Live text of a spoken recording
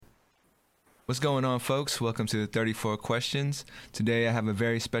What's going on, folks? Welcome to 34 Questions. Today I have a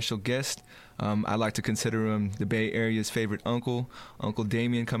very special guest. I like to consider him the Bay Area's favorite uncle, Uncle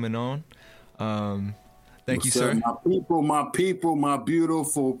Damien, coming on. Thank you, sir. My people, my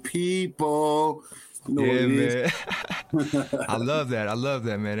beautiful people. You know Yeah, what it man. I love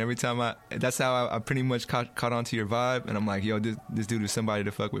that, man. Every time that's how I pretty much caught onto your vibe, and I'm like, yo, this dude is somebody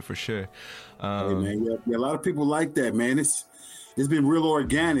to fuck with for sure. Hey, man, yeah, a lot of people like that, man. It's been real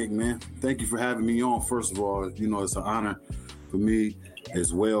organic, man. Thank you for having me on. First of all, it's an honor for me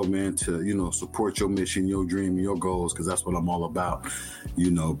as well, man, to, support your mission, your dream, your goals, because that's what I'm all about,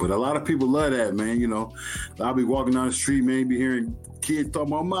 But a lot of people love that, man, I'll be walking down the street, man, be hearing kids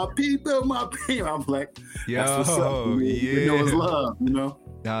talking about my people. I'm like, that's what's up, man. Yeah. It's love,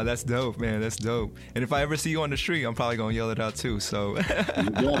 Nah, that's dope, man. That's dope. And if I ever see you on the street, I'm probably going to yell it out too, so.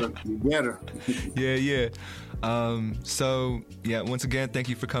 You better. Yeah. So, once again, thank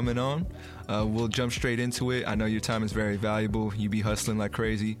you for coming on. We'll jump straight into it. I know your time is very valuable. You be hustling like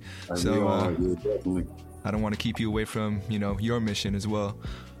crazy. So, definitely. I don't want to keep you away from, your mission as well.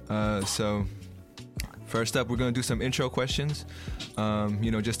 So, first up, we're going to do some intro questions,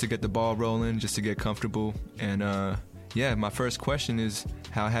 just to get the ball rolling, just to get comfortable. And, my first question is,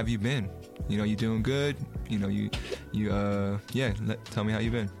 how have you been? You doing good? Tell me how you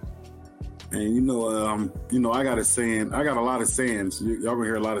been. And I got a lot of sayings. Y'all gonna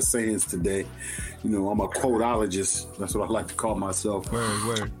hear a lot of sayings today. I'm a quoteologist. That's what I like to call myself.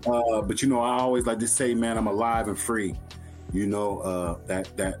 Word. But I always like to say, man, I'm alive and free.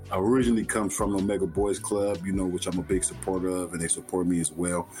 That originally comes from Omega Boys Club, which I'm a big supporter of, and they support me as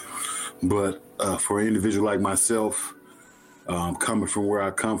well. But for an individual like myself, coming from where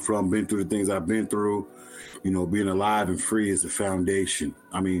I come from, been through the things I've been through, being alive and free is the foundation.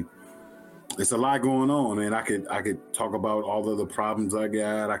 I mean, it's a lot going on, man. I could talk about all of the problems I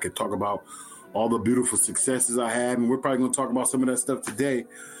got. I could talk about all the beautiful successes I had, and we're probably going to talk about some of that stuff today.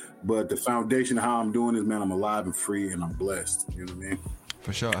 But the foundation of how I'm doing is, man, I'm alive and free, and I'm blessed. You know what I mean?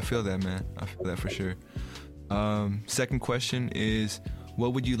 For sure. I feel that, man. I feel that for sure. Second question is,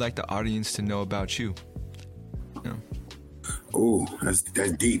 what would you like the audience to know about you? Oh, that's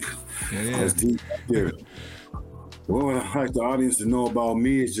deep. Yeah. That's deep right there. What would I like the audience to know about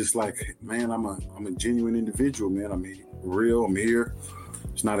me is just like, man, I'm a genuine individual, man. I'm real. I'm here.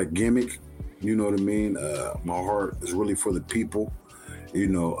 It's not a gimmick. You know what I mean? My heart is really for the people.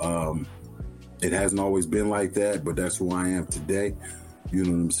 It hasn't always been like that, but that's who I am today. You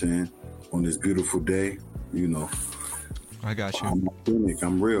know what I'm saying? On this beautiful day, I got you. I'm authentic.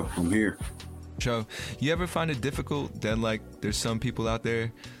 I'm real. I'm here. So, you ever find it difficult that there's some people out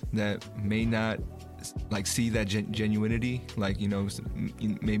there that may not see that genuinity?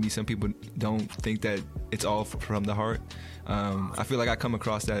 Maybe some people don't think that it's all from the heart. I feel like I come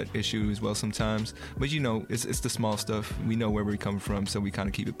across that issue as well sometimes, but it's the small stuff. We know where we come from, so we kind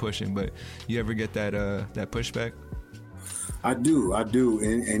of keep it pushing. But you ever get that pushback? I do,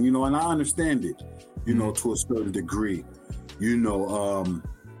 and and I understand it, to a certain degree.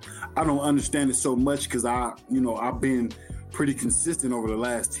 I don't understand it so much because I've been pretty consistent over the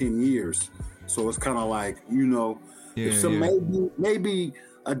last 10 years. So it's kind of like, maybe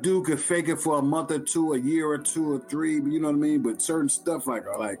a dude could fake it for a month or two, a year or two or three, you know what I mean? But certain stuff like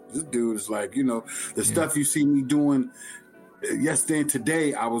this dude is like, stuff you see me doing yesterday and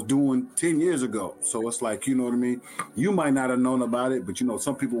today, I was doing 10 years ago. So it's like, you know what I mean? You might not have known about it, but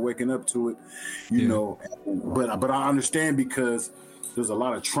some people waking up to it, but I understand because there's a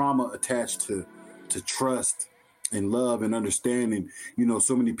lot of trauma attached to trust and love and understanding.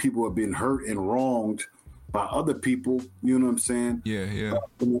 So many people have been hurt and wronged by other people, you know what I'm saying? Yeah.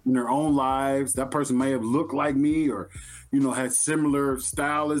 In their own lives. That person may have looked like me or, had similar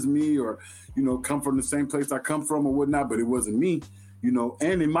style as me or, come from the same place I come from or whatnot, but it wasn't me,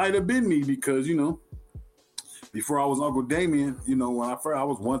 and it might have been me because, before I was Uncle Damien, when I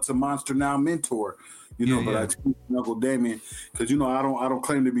was once a monster, now mentor, but I teach Uncle Damien because, I don't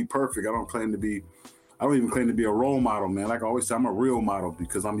claim to be perfect. I don't even claim to be a role model, man. Like I always say, I'm a real model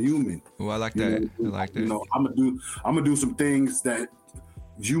because I'm human. Oh, I like that. I like that. I'm gonna do some things that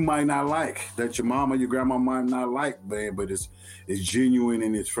you might not like, that your mama, your grandma might not like, man. But it's genuine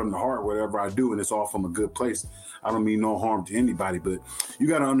and it's from the heart. Whatever I do, and it's all from a good place. I don't mean no harm to anybody, but you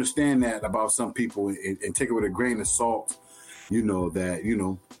got to understand that about some people and take it with a grain of salt.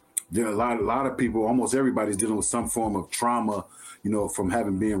 There are a lot of people. Almost everybody's dealing with some form of trauma. From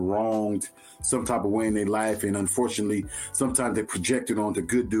having been wronged some type of way in their life. And unfortunately, sometimes they project it onto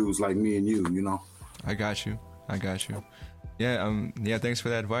good dudes like me and you, I got you. Yeah, thanks for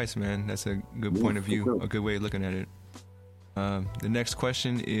that advice, man. That's a good point of view, a good way of looking at it. The next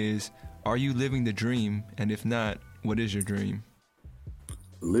question is, are you living the dream? And if not, what is your dream?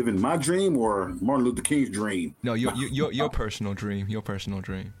 Living my dream or Martin Luther King's dream? No, your personal dream. Your personal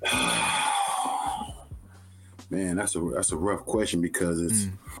dream. Man, that's a rough question because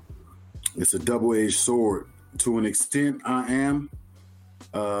it's a double-edged sword. To an extent, I am.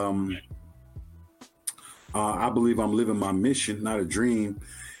 I believe I'm living my mission, not a dream.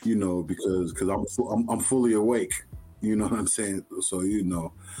 You know, because I'm fully awake. You know what I'm saying? So Yeah.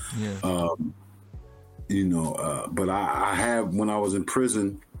 But I have, when I was in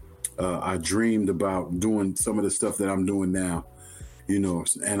prison, I dreamed about doing some of the stuff that I'm doing now,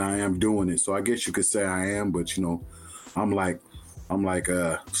 and I am doing it. So I guess you could say I am, but I'm like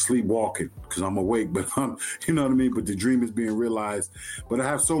sleepwalking because I'm awake, but you know what I mean? But the dream is being realized, but I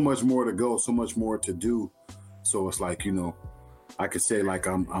have so much more to go, so much more to do. So it's like, I could say like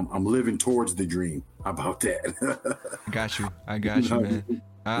I'm living towards the dream. How about that? I got you, man.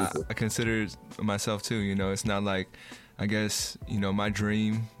 I consider myself too. It's not like, I guess, my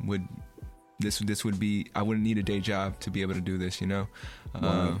dream would this would be, I wouldn't need a day job to be able to do this,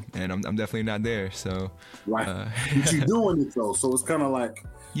 Right. And I'm definitely not there. So right, but you're doing it though. So it's kind of like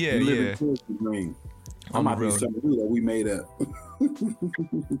you're living towards the dream. I might be something that we made up.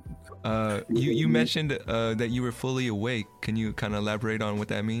 You mentioned that you were fully awake. Can you kind of elaborate on what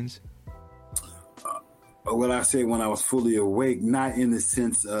that means? What I said when I was fully awake, not in the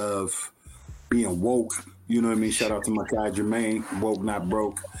sense of being woke, you know what I mean? Shout out to my guy Jermaine, woke, not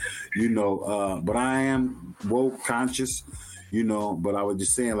broke, but I am woke, conscious, but I was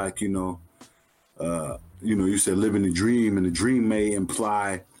just saying like, you said living the dream, and the dream may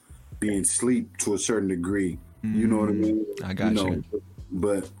imply being asleep to a certain degree. You know what I mean? I got you.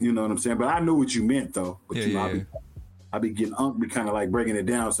 But you know what I'm saying? But I knew what you meant though. But I be getting kind of like breaking it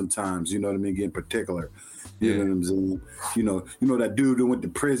down sometimes, you know what I mean? Getting particular. You know what I'm saying? You know that dude who went to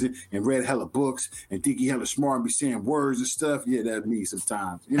prison and read hella books and think he hella smart and be saying words and stuff? Yeah, that's me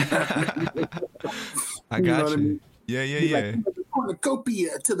sometimes. You know what I mean? I got you. I mean? Yeah. Like,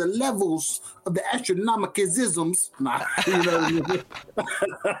 cornucopia to the levels of the astronomicisms. Nah, you know what I mean?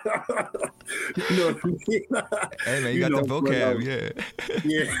 Hey man, you got the vocab,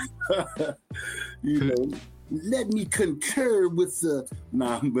 let me concur with the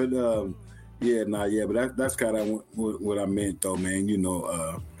but that's kind of what I meant though, man.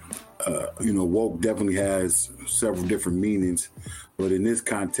 Woke definitely has several different meanings, but in this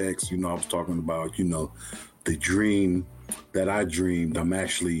context, I was talking about, the dream that I dreamed, I'm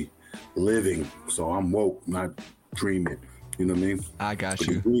actually living. So I'm woke, not dreaming. You know what I mean? I got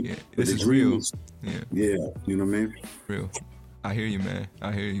you. This is real. Yeah, you know what I mean? Real. I hear you, man.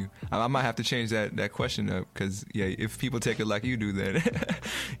 I hear you. I might have to change that question up because, if people take it like you do, then,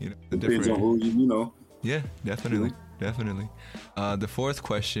 depends on who you know. Yeah, definitely. Definitely. The fourth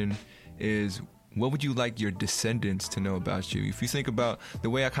question is, what would you like your descendants to know about you? If you think about the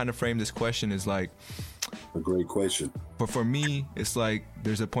way I kind of frame this question is like, a great question. But for me, it's like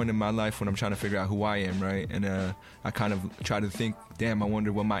there's a point in my life when I'm trying to figure out who I am, right? And I kind of try to think, damn, I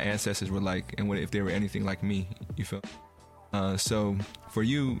wonder what my ancestors were like and if they were anything like me. You feel? So for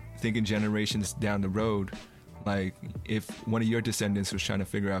you, thinking generations down the road, like if one of your descendants was trying to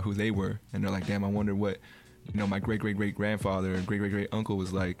figure out who they were, and they're like, damn, I wonder what, my great-great-great-grandfather or great-great-great-uncle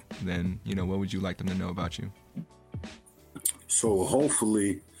was like, then, what would you like them to know about you? So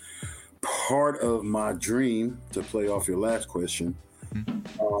hopefully part of my dream, to play off your last question,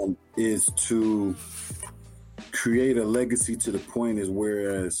 is to create a legacy to the point is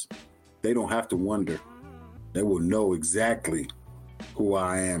whereas they don't have to wonder. They will know exactly who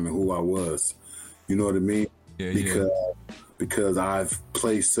I am and who I was. You know what I mean? Yeah, because I've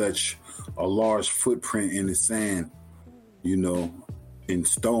placed such a large footprint in the sand, in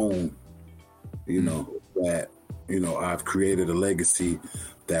stone, that, I've created a legacy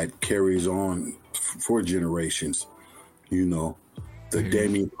that carries on for generations. The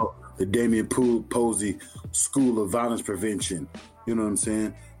Damian Posey School of Violence Prevention. You know what I'm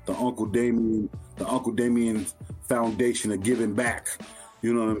saying? The Uncle Damian Foundation of Giving Back.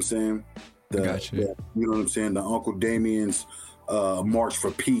 You know what I'm saying? Gotcha. You know what I'm saying? The Uncle Damian's March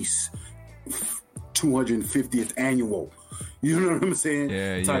for Peace, 250th annual. You know what I'm saying?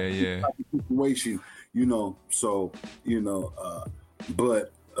 Yeah. Type of situation. So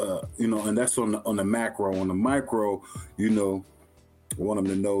but and that's on the macro. On the micro, I want him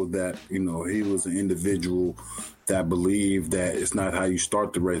to know that he was an individual that believed that it's not how you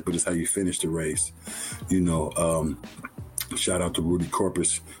start the race, but it's how you finish the race. Shout out to Rudy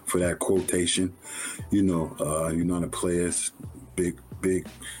Corpus for that quotation. The players, big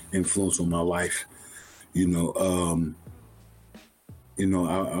influence on my life. you know,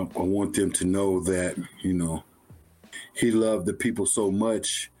 I want them to know that, you know, he loved the people so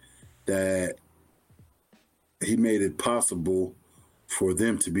much that he made it possible for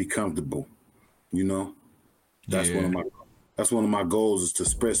them to be comfortable. You know, that's one of my goals, is to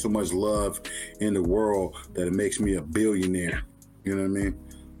spread so much love in the world that it makes me a billionaire. You know what I mean?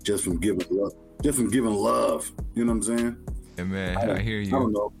 Just from giving love. You know what I'm saying? Yeah, man, I hear you. I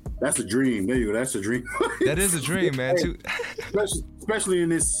don't know. That's a dream. There you go. That's a dream. That is a dream, man. Too. especially in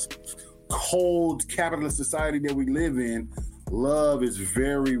this cold capitalist society that we live in, love is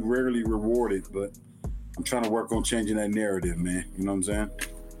very rarely rewarded. But I'm trying to work on changing that narrative, man. You know what I'm saying?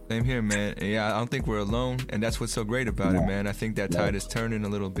 Same here, man. And yeah, I don't think we're alone, and that's what's so great about it, man. I think that tide is turning a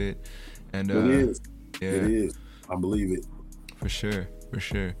little bit, and it is. Yeah, it is. I believe it. For sure.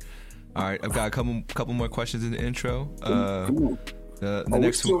 All right, I've got a couple more questions in the intro. Come on. The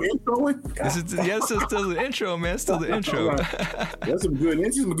next one. This is still the intro, man. Still the intro. That's some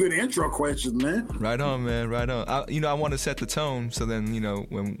good intro questions, man. Right on, man. Right on. I want to set the tone, so then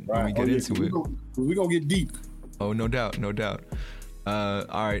when we get into it, we're gonna get deep. Oh, no doubt. All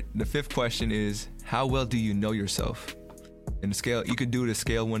right. The fifth question is, how well do you know yourself? In the scale, you could do it a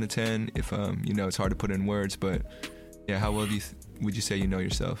scale 1 to 10. If it's hard to put in words, but yeah, how well would you say you know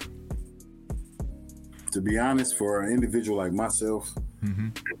yourself? To be honest, for an individual like myself,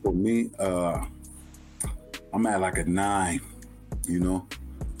 for me, I'm at like a 9. You know,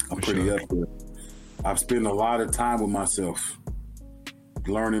 I'm pretty up there. I've spent a lot of time with myself,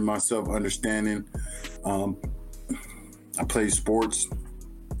 learning myself, understanding. I played sports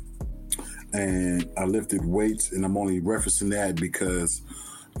and I lifted weights, and I'm only referencing that because,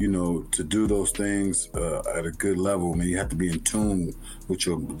 to do those things at a good level, man, you have to be in tune with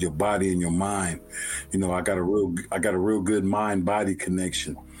your body and your mind. I got a real good mind-body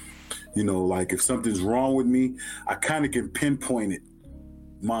connection. Like if something's wrong with me, I kind of can pinpoint it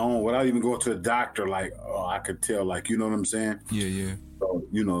my own without even going to a doctor. Like, oh, I could tell, like, you know what I'm saying? Yeah. So,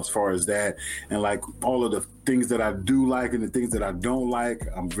 as far as that, and like all of the things that I do like and the things that I don't like,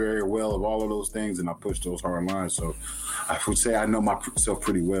 I'm very well of all of those things, and I push those hard lines. So I would say I know myself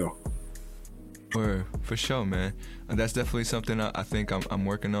pretty well. For sure, man. And that's definitely something I think I'm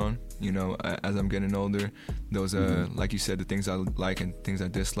working on, as I'm getting older. Those, like you said, the things I like and things I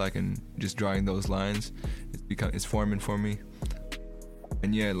dislike, and just drawing thit's forming for me.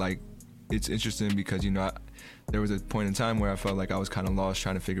 And yeah, like, it's interesting because, there was a point in time where I felt like I was kind of lost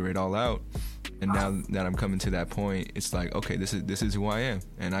trying to figure it all out. And now that I'm coming to that point, it's like, okay, this is who I am.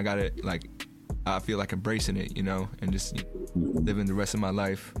 And I got it, like, I feel like embracing it, and just living the rest of my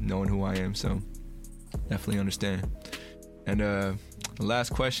life knowing who I am. So definitely understand. And the last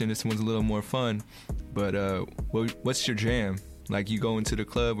question, this one's a little more fun, but what's your jam? Like, you go into the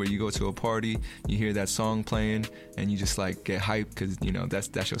club or you go to a party, you hear that song playing, and you just like get hyped because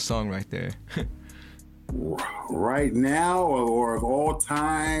that's your song right there. Right now, or of all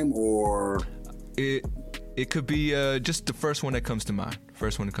time, or it could be just the first one that comes to mind.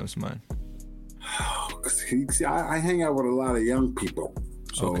 See, I hang out with a lot of young people,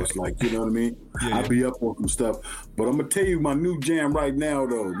 so It's like, you know what I mean. Yeah. I'll be up on some stuff, but I'm gonna tell you my new jam right now,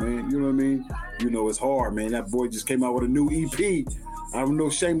 though, man. You know what I mean? It's hard, man. That boy just came out with a new EP. I'm no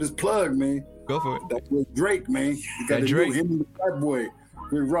shameless plug, man. Go for it. That's with Drake, man. You got Drake. New him and that boy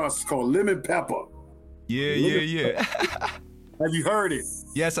with Ross. It's called Lemon Pepper. Yeah. Have you heard it?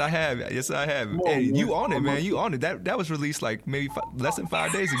 Yes, I have. Hey, you on it, man. You on it. That was released like maybe less than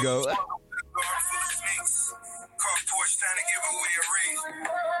 5 days ago.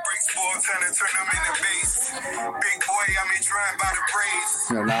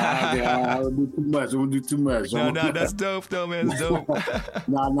 I don't do too much. I won't do too much. No, that's dope, though, man. It's dope.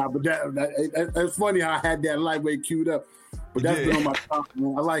 But that's funny how I had that lightweight queued up. But that's been on my top,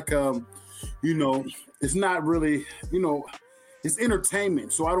 man. I like, it's not really, it's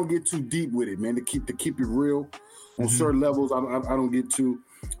entertainment, so I don't get too deep with it, man. To keep it real on certain levels, I don't get too,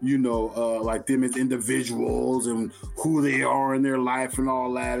 like them as individuals and who they are in their life and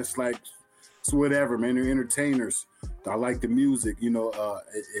all that. It's like, it's whatever, man. They're entertainers. I like the music,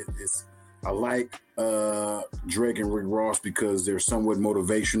 I like Drake and Rick Ross because they're somewhat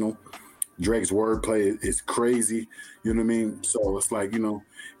motivational. Drake's wordplay is crazy, you know what I mean? So it's like,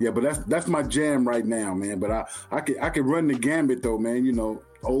 but that's my jam right now, man. But I could run the gambit though, man.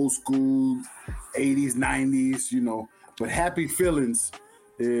 Old school, 80s, 90s, But Happy Feelings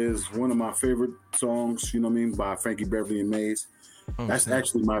is one of my favorite songs, by Frankie Beverly and Maze. Oh, that's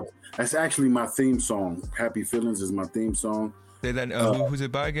actually my theme song. Happy Feelings is my theme song. Say that. Who's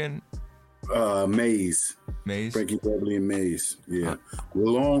it by again? Maze. Maze. Frankie Beverly and Maze. Yeah.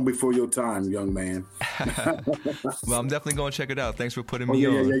 Long before your time, young man. Well, I'm definitely going to check it out. Thanks for putting me Yeah,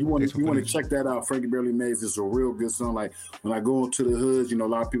 on. yeah. You want Thanks for to putting- check that out. Frankie Beverly Maze is a real good song. Like when I go into the hoods, you know, a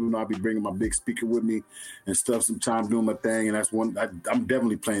lot of people know I be bringing my big speaker with me and stuff. Sometimes doing my thing, and that's one I'm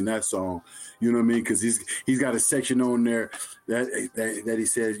definitely playing that song. You know what I mean? Because he's got a section on there that he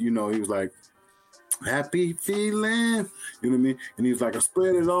says, you know, he was like, happy feeling, you know what I mean? And he was like, I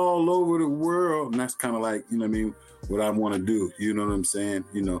spread it all over the world. And that's kind of like, you know what I mean, what I want to do. You know what I'm saying?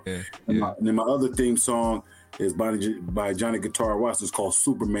 You know. Yeah, and, yeah. and then my other theme song is by Johnny Guitar Watson. It's called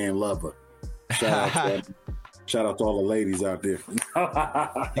Superman Lover. Shout out to all the ladies out there.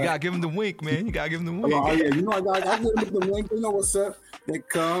 You gotta give him the wink, man. You gotta give him the wink. Oh, yeah, you know, I give them the wink. You know what's up? They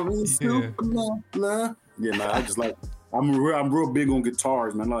call me Superman Love. Yeah, man, I just like, I'm real big on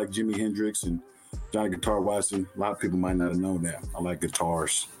guitars, man. I like Jimi Hendrix and Johnny Guitar Watson. A lot of people might not know that. I like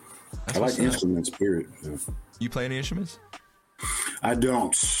guitars. I like instruments, period. Yeah. You play any instruments? I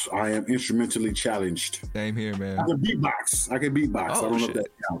don't. I am instrumentally challenged. Same here, I man. can beatbox. I Oh, don't know shit. if that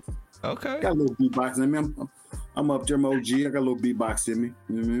counts. Okay. Got a little beatbox in me. I'm up there, I'm OG. I got a little beatbox in me.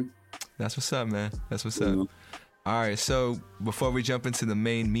 You know what I mean? That's what's up, man. That's what's up. You know? All right, so before we jump into the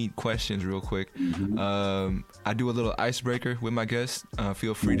main meat questions real quick, I do a little icebreaker with my guests.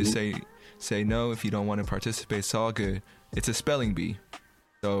 Feel free to say no if you don't want to participate. It's all good. It's a spelling bee.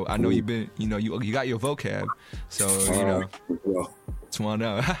 So I know you've been, you know, you got your vocab. So, you know, Well, just want to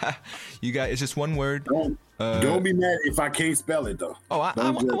know. It's just one word. don't be mad if I can't spell it, though. Oh, I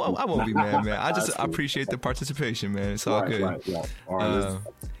won't be mad, man. I appreciate the participation, man. It's all good. Right. All right,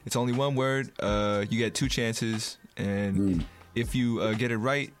 It's only one word. You get 2 chances, and if you get it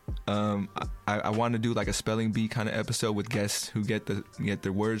right, I want to do like a spelling bee kind of episode with guests who get the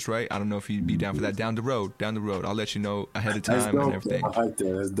words right. I don't know if you'd be down for that down the road. I'll let you know ahead of time and everything. I like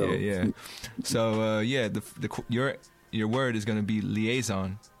that. That's dope. Yeah. So your word is gonna be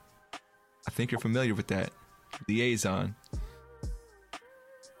liaison. I think you're familiar with that. Liaison.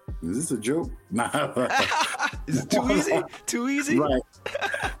 Is this a joke? Nah. Is it too easy? Too easy? Right.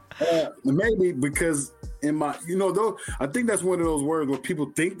 Maybe because in my, you know, though, I think that's one of those words where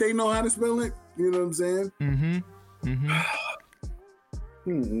people think they know how to spell it. You know what I'm saying?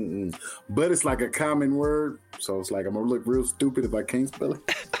 But it's like a common word, so it's like I'm gonna look real stupid if I can't spell it.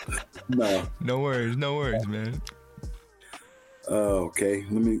 No. No worries, man. Okay.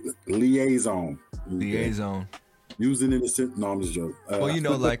 Liaison. Liaison. Using it in no, I'm just joking. Well, you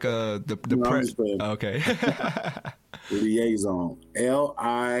know, like the No, I'm press. just playing. Okay. Liaison.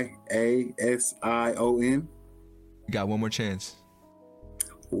 Liaison. Got one more chance.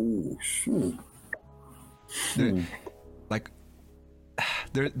 Ooh, shoot.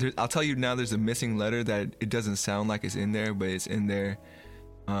 I'll tell you now. There's a missing letter that it doesn't sound like it's in there, but it's in there.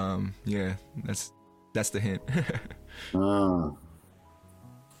 Yeah, that's the hint.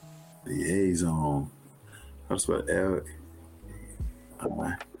 Liaison. How to spell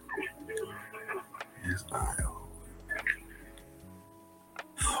L-I-S-I-O?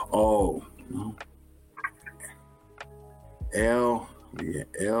 Oh, no. Liastion.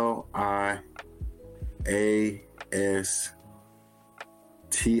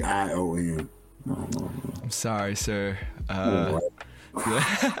 I'm sorry, sir. I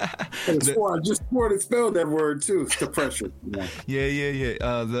just swore to spell that word too. It's the pressure. Yeah.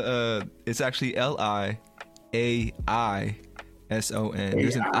 It's actually Liaison. There's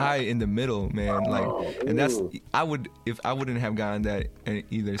an I in the middle, man. And that's I wouldn't have gotten that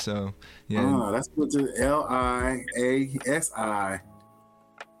either. So yeah. That's what's it. Liasi.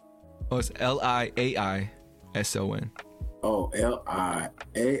 Oh, it's Liaison. Oh,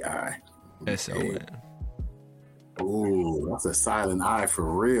 Liaison. Ooh, that's a silent I for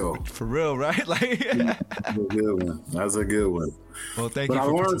real. For real, right? Like That's a good one. That's a good one. Well, thank but you. I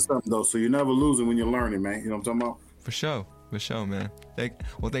learned something though, so you're never losing when you're learning, man. You know what I'm talking about? For sure, man. Thank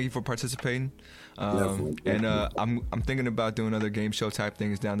you for participating. Definitely. And I'm thinking about doing other game show type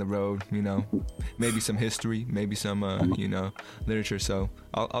things down the road. You know, maybe some history, maybe some you know, literature. So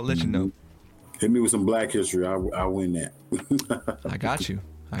I'll let you know. Hit me with some Black history. I'll win that. I got you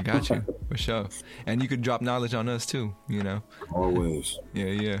for sure. And you could drop knowledge on us too. You know. Always.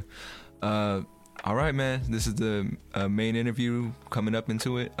 Yeah. All right, man. This is the main interview coming up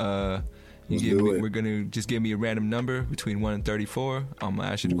into it. We're gonna just give me a random number between 1 and 34. I'm gonna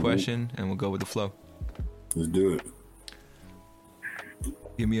ask you the question, and we'll go with the flow. Let's do it.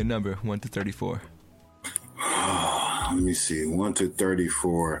 Give me a number, 1 to 34. Let me see, 1 to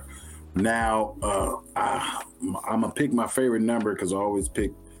 34. Now, I'm gonna pick my favorite number because I always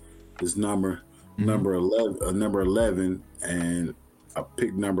pick this number, number 11, and I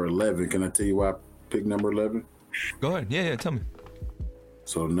picked number 11. Can I tell you why I pick number 11? Go ahead. Yeah, tell me.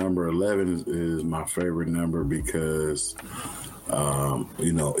 So number 11 is my favorite number because,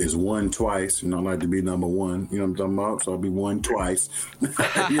 you know, it's won twice. You know, I like to be number one. You know what I'm talking about? So I'll be won twice.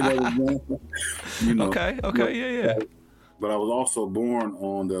 You know, Okay. Yeah. But I was also born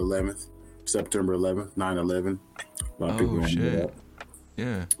on the 11th, September 11th, 9/11. A lot of people don't know that.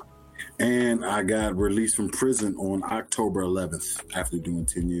 Yeah. And I got released from prison on October 11th after doing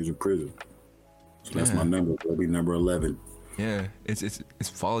 10 years in prison. So that's my number. It'll be number 11. Yeah, it's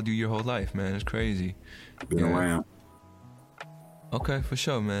followed you your whole life, man. It's crazy. Been around. Okay, for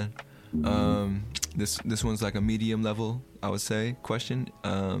sure, man. This one's like a medium level, I would say, question.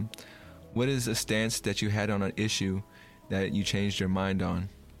 What is a stance that you had on an issue that you changed your mind on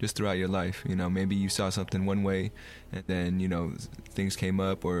just throughout your life? You know, maybe you saw something one way and then, you know, things came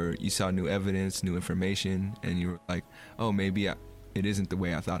up, or you saw new evidence, new information, and you were like, oh, maybe it isn't the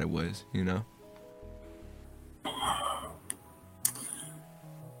way I thought it was, you know?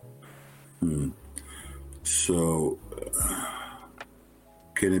 So,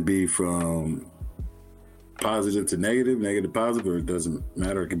 can it be from positive to negative, negative to positive, or it doesn't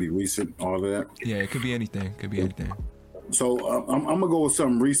matter? It can be recent, all of that. Yeah, it could be anything. Could be anything. So I'm gonna go with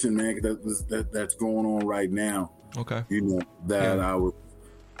something recent, man. That's going on right now. Okay. You know that I was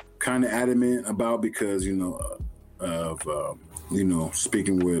kind of adamant about because you know of you know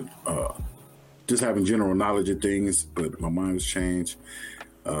speaking with just having general knowledge of things, but my mind has changed.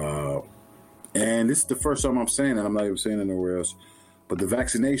 And this is the first time I'm saying it. I'm not even saying it nowhere else. But the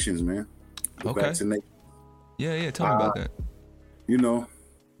vaccinations, man. Yeah. Tell me about that. You know,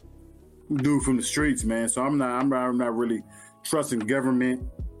 dude from the streets, man. So I'm not really trusting government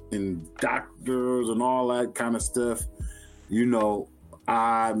and doctors and all that kind of stuff. You know,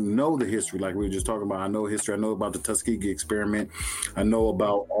 I know the history, like we were just talking about. I know history. I know about the Tuskegee experiment. I know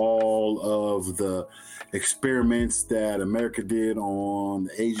about all of the experiments that America did on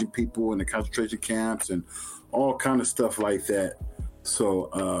the Asian people in the concentration camps and all kind of stuff like that.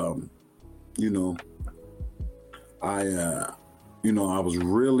 So, you know, I was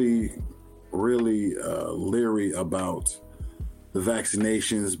really leery about the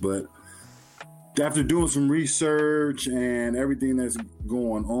vaccinations, but after doing some research and everything that's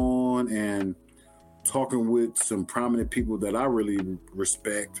going on and talking with some prominent people that I really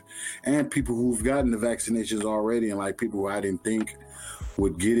respect and people who've gotten the vaccinations already and like people who I didn't think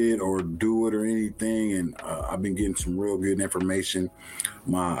would get it or do it or anything. And I've been getting some real good information.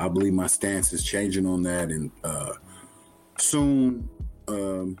 I believe my stance is changing on that. And soon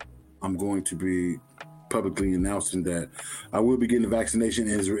I'm going to be publicly announcing that I will be getting the vaccination.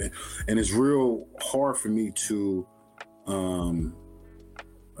 And it's real hard for me to,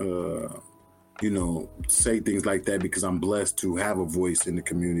 you know, say things like that because I'm blessed to have a voice in the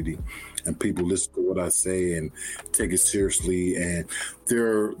community and people listen to what I say and take it seriously. And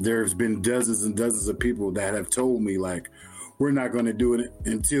there's been dozens and dozens of people that have told me, like, we're not going to do it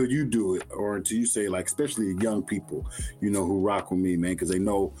until you do it or until you say, like, especially the young people, you know, who rock with me, man, because they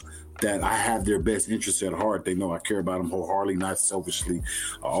know that I have their best interests at heart. They know I care about them wholeheartedly, not selfishly.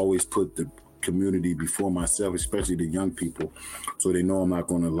 I always put the community before myself, especially the young people, so they know I'm not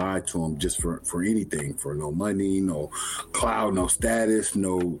going to lie to them just for anything, for no money, no clout, no status,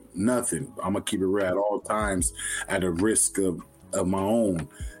 no nothing. I'm gonna keep it real at all times at a risk of my own,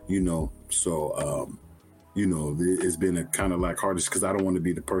 you know. So you know, it's been a kind of like hardest because I don't want to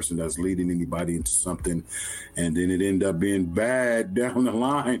be the person that's leading anybody into something and then it end up being bad down the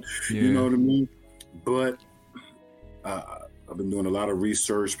line. You know what I mean? But I've been doing a lot of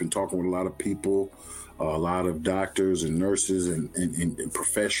research, been talking with a lot of people, a lot of doctors and nurses and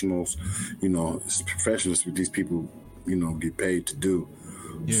professionals. You know, it's professionals these people, you know, get paid to do.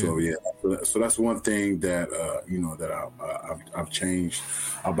 So so that's one thing that you know that I've changed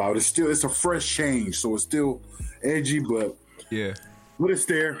about. It's a fresh change, so it's still edgy, but it's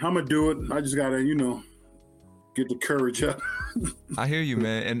there. I'm gonna do it. I just gotta, you know, get the courage up. I hear you,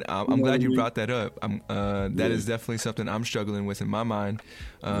 man, and I'm glad you brought that up. That is definitely something I'm struggling with in my mind.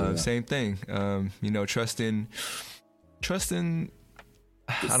 Same thing, you know, trusting.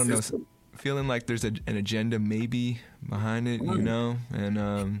 I don't know, feeling like there's an agenda maybe behind it, you know,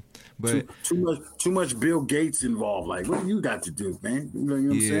 and but too much Bill Gates involved. Like, what do you got to do, man? You know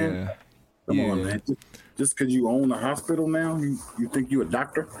what I'm saying? Come on, man. Just because you own a hospital now, you think you're a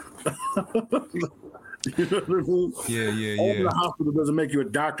doctor? You know what I mean? Owning a hospital doesn't make you a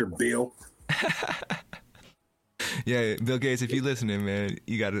doctor, Bill. Bill Gates, if you're listening, man,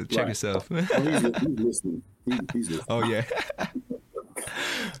 you got to check yourself. He's listening. He's listening. Oh, yeah.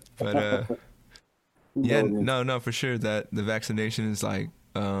 But, no, for sure that the vaccination is like,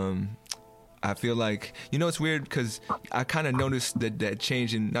 I feel like, you know, it's weird because I kind of noticed that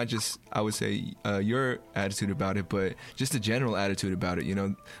change in not just, I would say, your attitude about it, but just the general attitude about it. You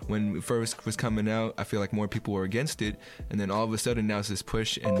know, when it first was coming out, I feel like more people were against it. And then all of a sudden now it's this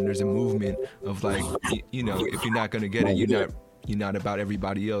push and there's a movement of like, you know, if you're not going to get it, you're not about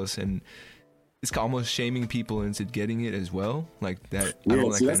everybody else. And it's almost shaming people into getting it as well. Like that. Yeah, I don't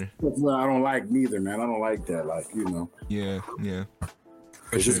like that's that. what I don't like neither, man. I don't like that. Like, you know. Yeah.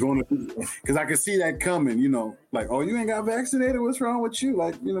 It's just going to, because I can see that coming, you know, like, oh, you ain't got vaccinated. What's wrong with you?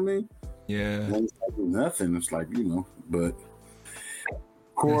 Like, you know what I mean? Yeah. It's like nothing. It's like, you know, but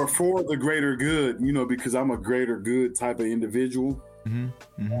for the greater good, you know, because I'm a greater good type of individual. I'm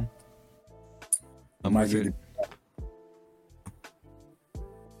Might with need it.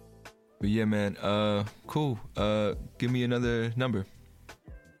 But yeah, man. Cool. Give me another number.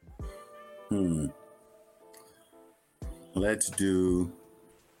 Let's do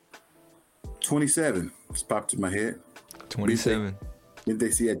 27. It's popped in my head. 27. Did they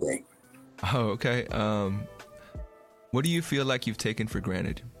see a day? Oh, okay. What do you feel like you've taken for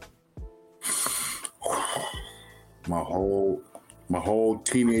granted? My whole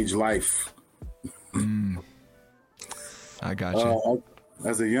teenage life. I got you.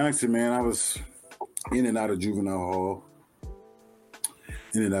 As a youngster, man, I was in and out of juvenile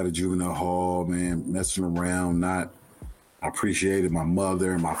hall. Man, messing around, not appreciated my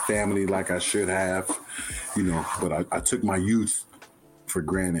mother and my family like I should have, you know, but I took my youth for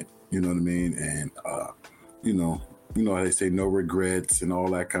granted, you know what I mean? And, you know how they say no regrets and all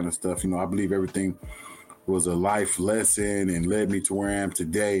that kind of stuff. You know, I believe everything was a life lesson and led me to where I am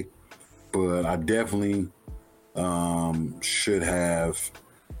today, but I definitely should have,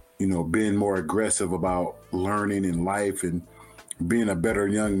 you know, been more aggressive about learning in life and being a better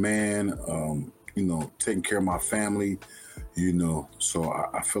young man, you know, taking care of my family, you know. So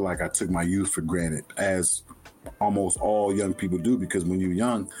I feel like I took my youth for granted, as almost all young people do, because when you're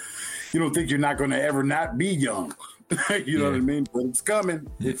young, you don't think you're not going to ever not be young. You know what I mean? But it's coming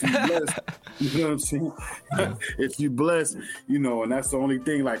if you're blessed. You know what I'm saying? If you're blessed, you know, and that's the only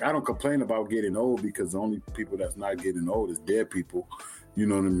thing. Like, I don't complain about getting old, because the only people that's not getting old is dead people. You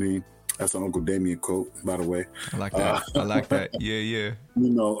know what I mean? That's an Uncle Damien quote, by the way. I like that. I like that. Yeah. You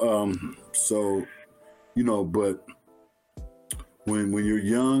know, so, you know, but when you're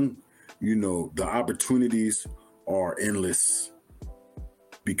young, you know, the opportunities are endless,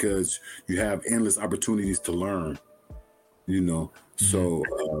 because you have endless opportunities to learn, you know. So,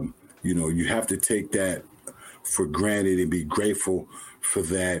 you know, you have to take that for granted and be grateful for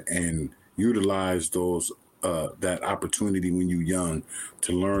that and utilize those that opportunity when you're young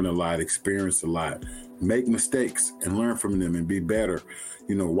to learn a lot, experience a lot, make mistakes and learn from them and be better,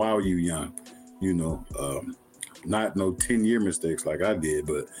 you know, while you're young, you know, not no 10-year mistakes like I did,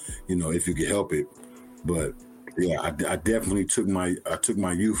 but, you know, if you could help it. But yeah, I definitely took my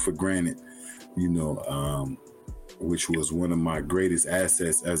youth for granted, you know, which was one of my greatest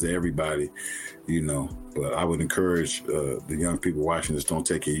assets, as everybody, you know. But I would encourage the young people watching this, don't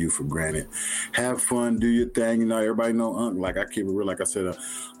take your youth for granted. Have fun, do your thing. You know, everybody know, like, I keep it real. Like I said,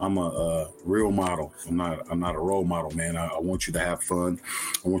 I'm a real model. I'm not a role model, man. I want you to have fun.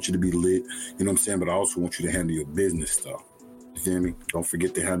 I want you to be lit. You know what I'm saying? But I also want you to handle your business stuff. You feel me? Don't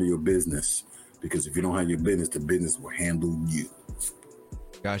forget to handle your business, because if you don't have your business, the business will handle you.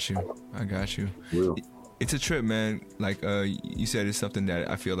 Got you. I got you. Real. It's a trip, man. Like you said, it's something that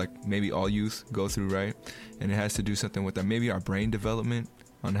I feel like maybe all youth go through, right? And it has to do something with maybe our brain development,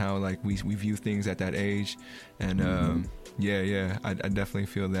 on how like we view things at that age. And I definitely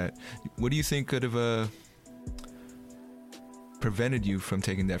feel that. What do you think could have prevented you from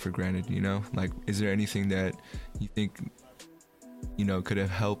taking that for granted? You know, like, is there anything that you think, you know, could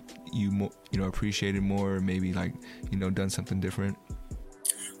have helped you more, you know, appreciate it more, or maybe, like, you know, done something different?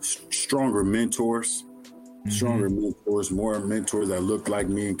 Stronger mentors. More mentors that looked like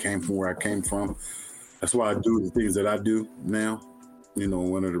me and came from where I came from. That's why I do the things that I do now. You know,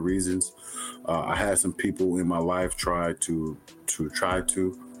 one of the reasons I had some people in my life try to attempt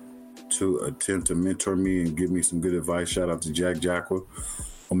to mentor me and give me some good advice. Shout out to Jack Jacqua,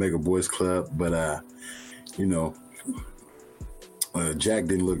 Omega Boys Club. But you know, Jack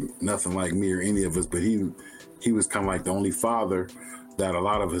didn't look nothing like me or any of us, but he was kind of like the only father that a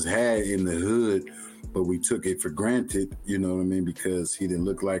lot of us had in the hood, but we took it for granted, you know what I mean, because he didn't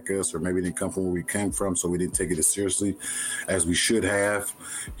look like us, or maybe didn't come from where we came from, so we didn't take it as seriously as we should have.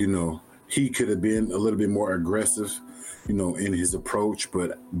 You know, he could have been a little bit more aggressive, you know, in his approach,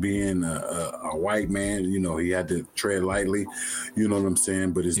 but being a white man, you know, he had to tread lightly, you know what I'm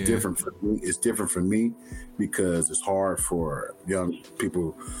saying? But it's different for me. It's different for me, because it's hard for young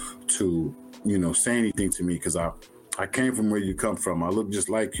people to say anything to me because I came from where you come from. I look just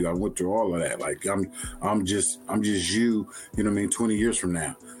like you. I went through all of that. Like I'm just you. You know what I mean? 20 years from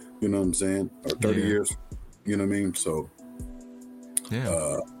now, you know what I'm saying? Or 30 years. You know what I mean? So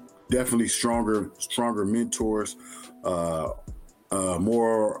definitely stronger mentors.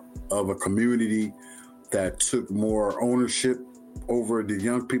 More of a community that took more ownership over the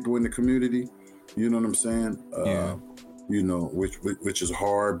young people in the community. You know what I'm saying? Which is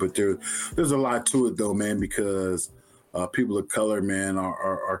hard, but there's a lot to it though, man, because people of color, man,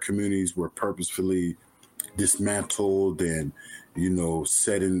 our communities were purposefully dismantled and,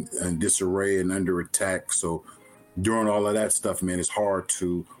 set in disarray and under attack. So during all of that stuff, man, it's hard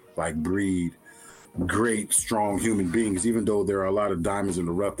to like breed great, strong human beings, even though there are a lot of diamonds in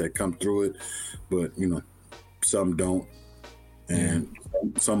the rough that come through it, but some don't, and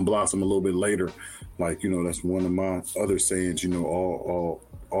some blossom a little bit later. Like, that's one of my other sayings, all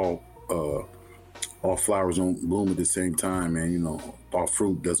flowers don't bloom at the same time, and all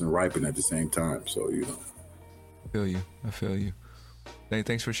fruit doesn't ripen at the same time. So I feel you.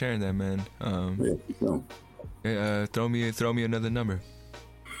 Thanks for sharing that, man. Throw me another number.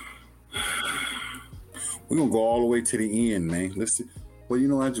 We're gonna go all the way to the end, man. Let's see.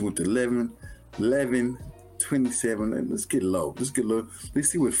 Well, I just went to 11, 27. Let's get low. Let's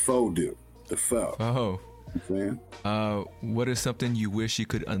see what foe do. The foe. Oh. Man. What is something you wish you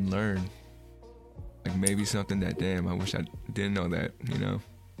could unlearn? Like maybe something that, damn, I wish I didn't know that,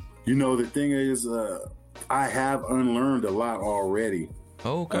 The thing is, I have unlearned a lot already.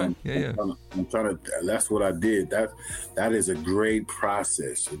 Oh, okay. I'm trying to, that's what I did. That is a great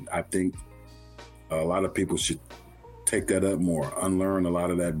process. And I think a lot of people should take that up more, unlearn a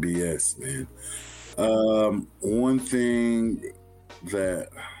lot of that BS, man. One thing that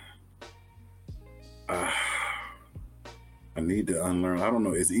I need to unlearn, I don't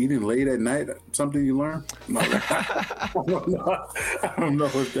know, is eating late at night something you learn? No, I don't know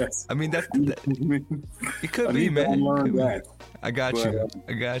if that's... I mean, it could be, man. Unlearn that. I got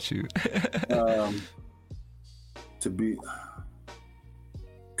you. To be...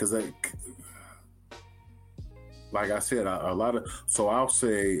 Because like I said, a lot of... So I'll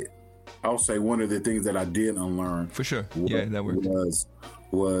say one of the things that I did unlearn... For sure. That works.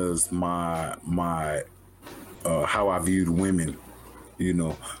 Was my how I viewed women,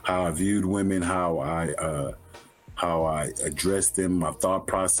 how I viewed women, how I addressed them, my thought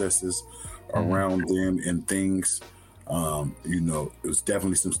processes around them and things. It was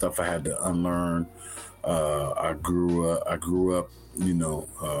definitely some stuff I had to unlearn. I grew up,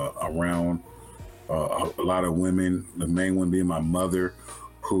 around a lot of women, the main one being my mother,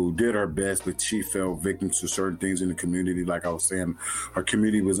 who did her best, but she fell victim to certain things in the community. Like I was saying, our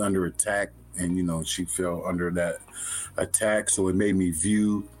community was under attack, and she fell under that attack. So it made me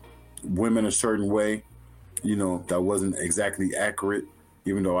view women a certain way, that wasn't exactly accurate,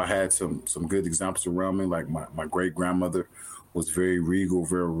 even though I had some good examples around me. Like my great grandmother was very regal,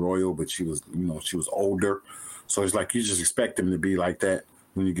 very royal, but she was, she was older. So it's like, you just expect them to be like that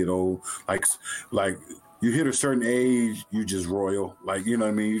when you get old. Like you hit a certain age, you just royal. Like, you know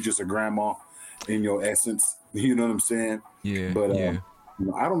what I mean? You just a grandma in your essence. You know what I'm saying? Yeah. But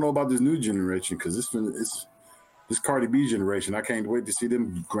I don't know about this new generation, because this Cardi B generation. I can't wait to see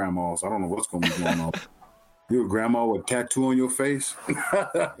them grandmas. I don't know what's going to be going on. You're a grandma with a tattoo on your face.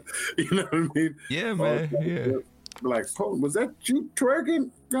 You know what I mean? Yeah, man. Yeah. Like, was that you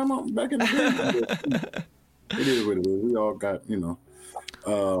twerking, grandma, back in the day? It is what it is. We all got,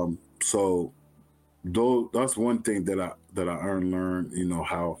 so that's one thing that I learned,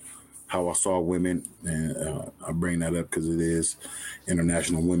 how I saw women, and I bring that up because it is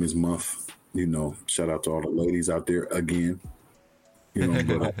International Women's Month. Shout out to all the ladies out there again.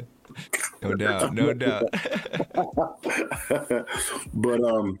 But, no doubt. But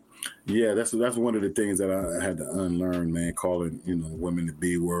that's one of the things that I had to unlearn, man. Calling women the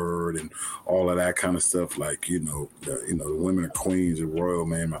B word and all of that kind of stuff. Like the women are queens and royal,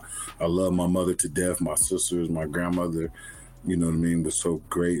 man. I love my mother to death. My sisters, my grandmother, was so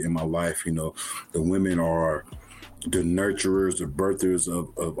great in my life. The women are the nurturers, the birthers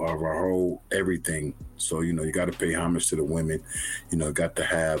of our whole everything. So, you got to pay homage to the women, got to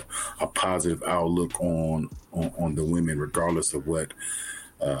have a positive outlook on the women, regardless of what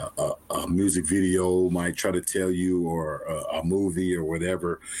a music video might try to tell you, or a movie or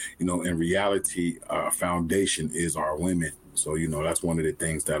whatever. In reality, our foundation is our women. So, that's one of the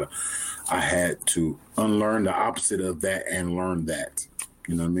things that I had to unlearn, the opposite of that, and learn that.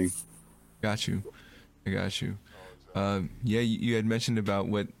 You know what I mean? I got you. You had mentioned about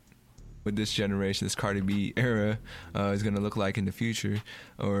what what this generation, this Cardi B era, is going to look like in the future.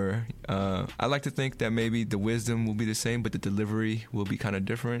 Or I like to think that maybe the wisdom will be the same, but the delivery will be kind of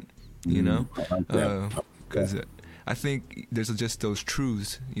different, you know? Because I think there's just those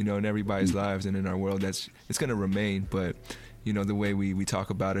truths, you know, in everybody's lives and in our world it's going to remain, but, you know, the way we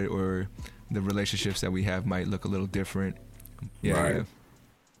talk about it or the relationships that we have might look a little different. Yeah,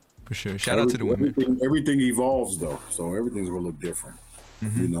 for sure. Shout out to the women. Everything evolves, though, so everything's going to look different,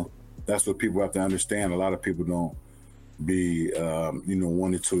 you know? That's what people have to understand. A lot of people don't be, you know,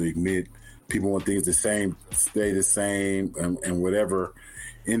 wanting to admit. People want things the same, stay the same, and whatever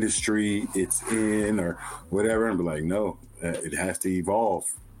industry it's in or whatever, and be like, no, it has to evolve.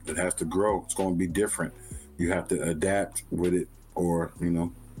 It has to grow. It's going to be different. You have to adapt with it, or, you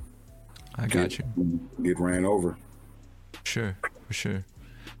know, I got you. Get ran over. Sure, for sure.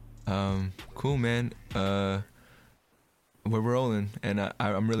 Cool, man. We're rolling, and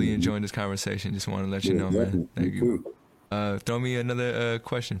I'm really enjoying this conversation. Just want to let you know, man. Thank you. Throw me another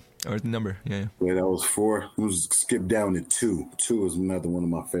question or number. Yeah, that was 4. We'll skip down to 2. 2 is another one of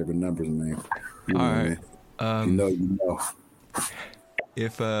my favorite numbers, man. All right. Man. You know.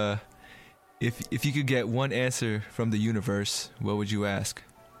 If you could get one answer from the universe, what would you ask?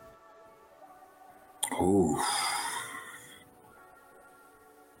 Oh.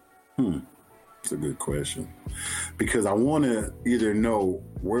 It's a good question, because I want to either know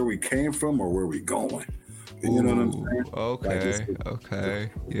where we came from or where we going. You know what I'm saying? Okay. Okay.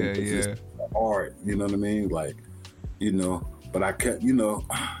 Yeah. It's hard. You know what I mean? Like, you know, but I can't, you know,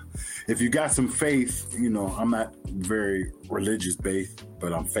 if you got some faith, you know, I'm not very religious based,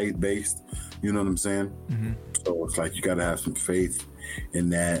 but I'm faith based. You know what I'm saying? Mm-hmm. So it's like you got to have some faith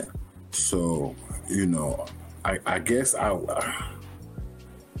in that. So, you know, I guess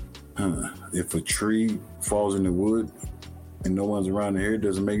if a tree falls in the wood and no one's around here,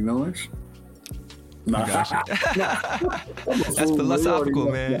 does it make noise? Nah. Gotcha. That's philosophical,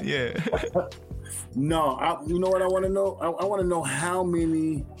 man. Yeah. No, you know what I want to know? I want to know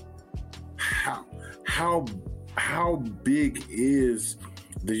how big is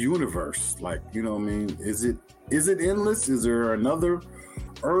the universe? Like, you know what I mean? Is it endless? Is there another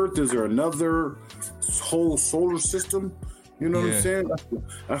Earth? Is there another whole solar system? You know what I'm saying?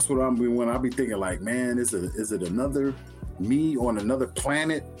 That's what when I be thinking, like, man, is it another me on another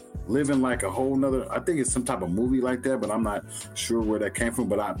planet living like a whole nother? I think it's some type of movie like that, but I'm not sure where that came from.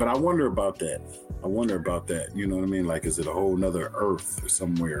 But I wonder about that. You know what I mean? Like, is it a whole nother Earth or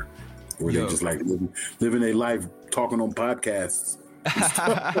somewhere where they just like living their life talking on podcasts?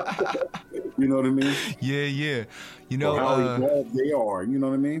 You know what I mean? Yeah. You know, or how evolved they are. You know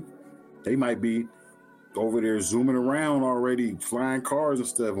what I mean? They might be over there zooming around already, flying cars and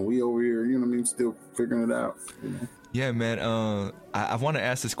stuff, and we over here, you know what I mean, still figuring it out. You know? Yeah, man. I want to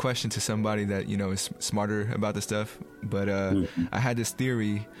ask this question to somebody that, you know, is smarter about the stuff, but I had this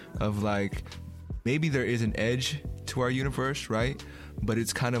theory of, like, maybe there is an edge to our universe, right? But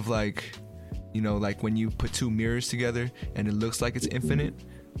it's kind of like, you know, like when you put two mirrors together and it looks like it's infinite,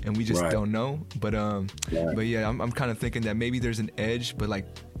 and we just don't know. But yeah, I'm kind of thinking that maybe there's an edge, but like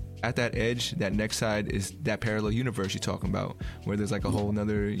at that edge, that next side is that parallel universe you're talking about, where there's like a whole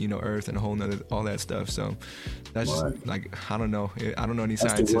nother, you know, Earth and a whole nother, all that stuff. So that's just like, I don't know any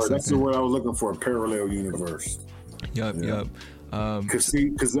scientists. That's the word I was looking for, a parallel universe. Yup.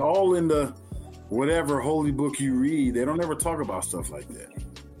 Because all in the whatever holy book you read, they don't ever talk about stuff like that.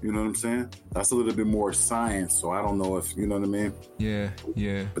 You know what I'm saying? That's a little bit more science, so I don't know if, you know what I mean? Yeah.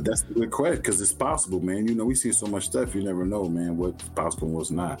 But that's a good question, because it's possible, man. You know, we see so much stuff, you never know, man, what's possible and what's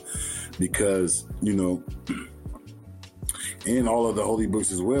not. Because, you know, in all of the holy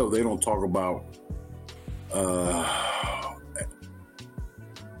books as well, they don't talk about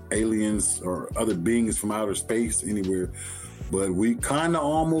aliens or other beings from outer space anywhere. But we kind of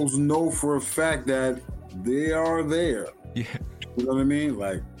almost know for a fact that they are there. Yeah. You know what I mean?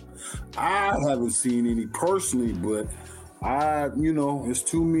 Like, I haven't seen any personally, but it's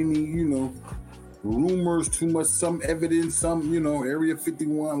too many, you know, rumors, too much, some evidence, some, you know, Area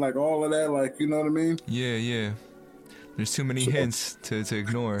 51, like all of that, like, you know what I mean? Yeah. There's too many hints to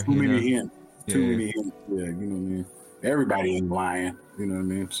ignore. Too many hints. Yeah, you know what I mean? Everybody ain't lying, you know what I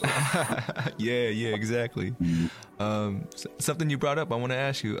mean? So. Yeah, exactly. Mm-hmm. Something you brought up, I want to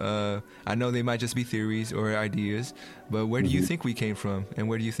ask you. I know they might just be theories or ideas, but where do you think we came from, and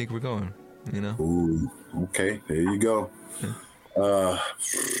where do you think we're going? You know? Ooh, okay, there you go. I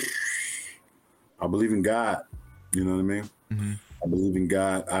believe in God. You know what I mean? Mm-hmm. I believe in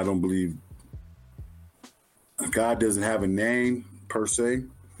God. I don't believe God doesn't have a name per se.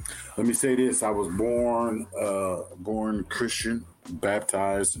 Let me say this: I was born Christian,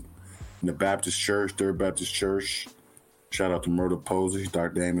 baptized, in the Baptist Church, Third Baptist Church. Shout out to Murdo Posey,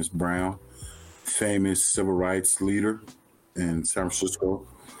 Dr. Amos Brown, famous civil rights leader in San Francisco.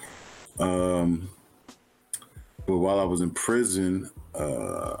 But while I was in prison,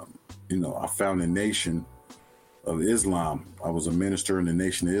 I found the Nation of Islam. I was a minister in the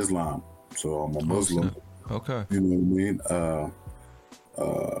Nation of Islam, so I'm a Muslim. Okay. You know what I mean?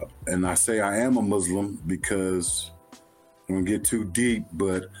 And I say I am a Muslim because I don't get too deep,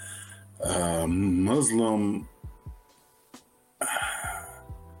 but Muslim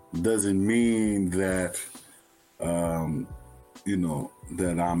doesn't mean that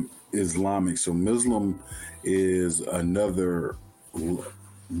that I'm Islamic. So Muslim is another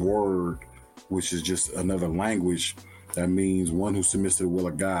word, which is just another language that means one who submits to the will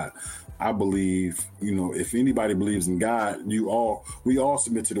of God. I believe, if anybody believes in God, we all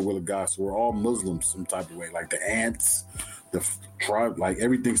submit to the will of God. So we're all Muslims some type of way, like the ants, the tribe, like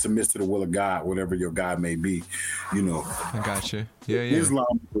everything submits to the will of God, whatever your God may be, I gotcha. Yeah.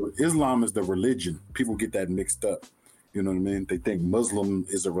 Islam is the religion. People get that mixed up. You know what I mean? They think Muslim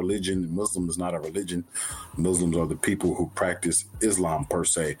is a religion. Muslim is not a religion. Muslims are the people who practice Islam per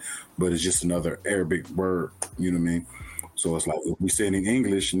se, but it's just another Arabic word. You know what I mean? So it's like if we say it in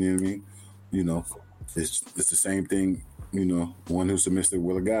English, you know what I mean? It's the same thing. One who submits to the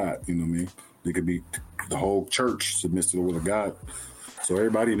will of God. You know what I mean? It could be the whole church submits to the will of God. So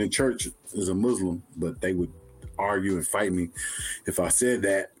everybody in the church is a Muslim, but they would argue and fight me if I said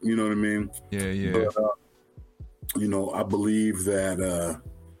that. You know what I mean? Yeah. But, I believe that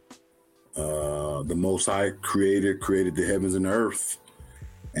the Most High created the heavens and the earth,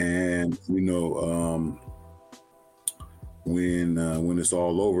 and when it's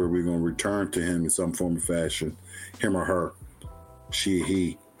all over, we're gonna return to Him in some form or fashion, him or her, she,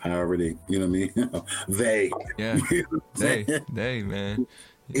 he, however they, you know what I mean? They, yeah, they, man,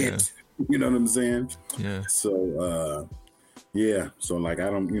 yeah. It, you know what I'm saying? Yeah. So, so like I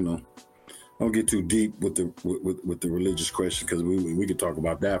don't get too deep with the religious question because we could talk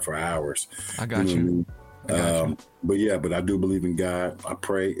about that for hours. I got you. But I do believe in God. I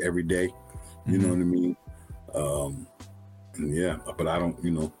pray every day. You know what I mean? But I don't.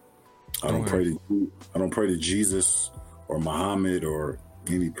 I don't pray to Jesus or Muhammad or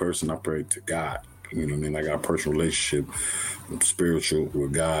any person. I pray to God. You know what I mean? I got a personal relationship, spiritual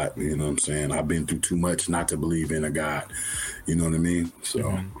with God. You know what I'm saying? I've been through too much not to believe in a God. You know what I mean?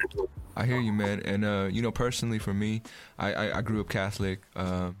 So. I hear you, man. And, personally for me, I grew up Catholic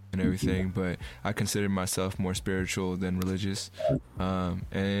and everything, but I consider myself more spiritual than religious.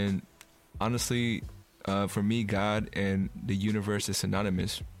 And honestly, for me, God and the universe is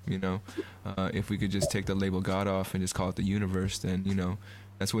synonymous. If we could just take the label God off and just call it the universe, then,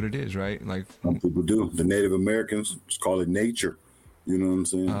 that's what it is, right? Like some people do. The Native Americans call it nature. You know what I'm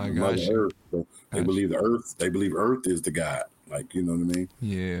saying? I got you. Earth. So they believe the earth. They believe Earth is the God. Like, you know what I mean?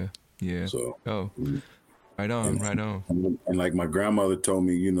 Yeah. So, right on. And like my grandmother told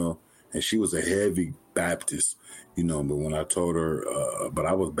me, and she was a heavy Baptist, but when I told her, but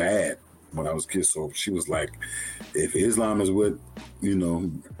I was bad when I was a kid. So she was like, if Islam is what,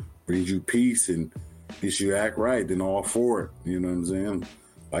 brings you peace and gets you to act right, then all for it. You know what I'm saying?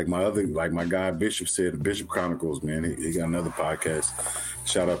 Like my guy Bishop said, the Bishop Chronicles, man, he got another podcast.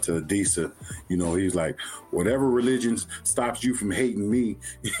 Shout out to Adisa. He's like, whatever religion stops you from hating me,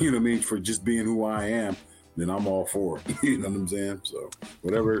 you know what I mean, for just being who I am, then I'm all for it. You know what I'm saying? So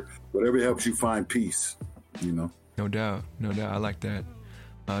whatever helps you find peace, No doubt. I like that.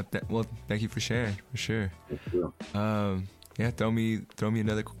 Well, thank you for sharing, for sure. Yeah. Throw me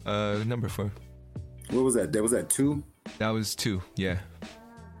another number for. What was that? Was that 2? That was 2. Yeah.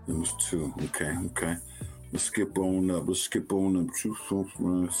 It was 2. Okay. Let's skip on up. 2, 4,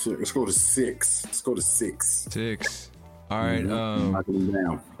 5, 6. Let's go to 6. 6. All right. Knocking them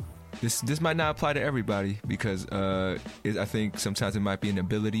down. This might not apply to everybody because I think sometimes it might be an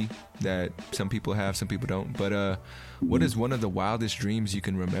ability that some people have, some people don't. But what is one of the wildest dreams you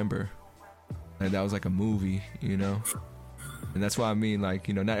can remember? And that was like a movie, And that's why I mean, like,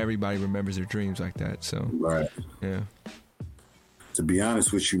 not everybody remembers their dreams like that. So, right. Yeah. To be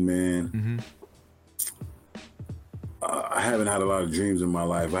honest with you, man, I haven't had a lot of dreams in my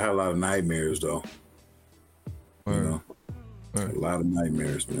life. I had a lot of nightmares, though. A lot of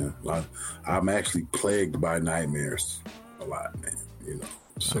nightmares, man. I'm actually plagued by nightmares a lot, man.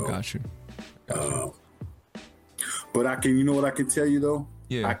 So, I got you. But I can, what I can tell you, though?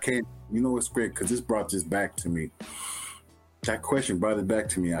 Yeah. I can't, it's great because this brought this back to me. That question brought it back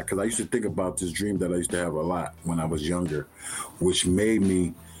to me because I used to think about this dream that I used to have a lot when I was younger, which made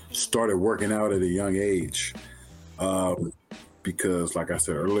me started working out at a young age. because, like I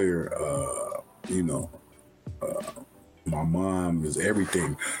said earlier, you know, my mom is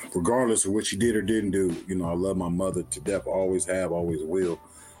everything, regardless of what she did or didn't do. You know, I love my mother to death. Always have, always will.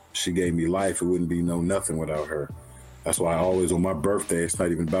 She gave me life. It wouldn't be nothing without her. That's why I always, on my birthday, it's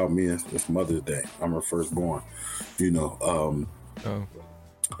not even about me. It's Mother's Day. I'm her firstborn. You know.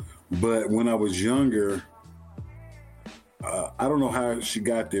 But when I was younger, I don't know how she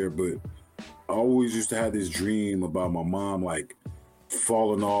got there, but I always used to have this dream about my mom, like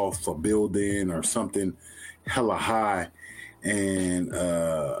falling off a building or something hella high. And,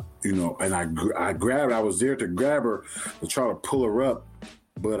 you know, and I grabbed, I was there to grab her to try to pull her up,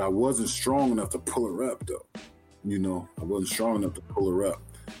 but I wasn't strong enough to pull her up though. You know, I wasn't strong enough to pull her up,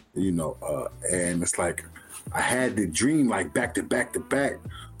 you know, and it's like, I had the dream like back to back to back,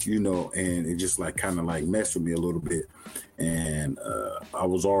 you know, and it just like kind of like messed with me a little bit. And I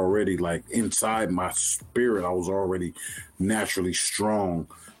was already like inside my spirit, I was already naturally strong.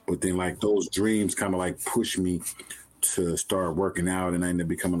 But then like those dreams kind of like pushed me to start working out, and I ended up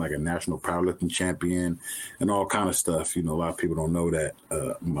becoming like a national powerlifting champion and all kind of stuff. You know, a lot of people don't know that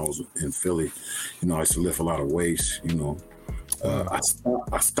when I was in Philly, you know, I used to lift a lot of weights, you know.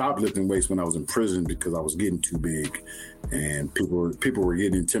 I stopped lifting weights when I was in prison because I was getting too big, and people were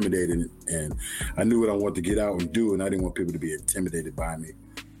getting intimidated, and I knew what I wanted to get out and do, and I didn't want people to be intimidated by me,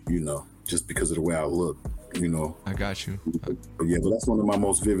 you know, just because of the way I look, you know. I got you. But yeah, but that's one of my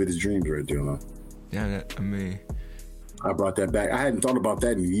most vividest dreams right there, man. Yeah, I mean, I brought that back. I hadn't thought about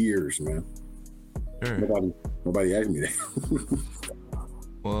that in years, man. Sure. Nobody asked me that.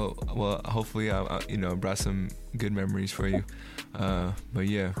 Well, hopefully I you know, brought some good memories for you. But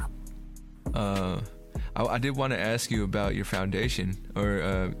yeah, I did want to ask you about your foundation,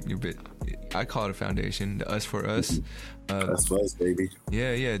 or your bit. I call it a foundation, the Us for Us. Us for Us, baby.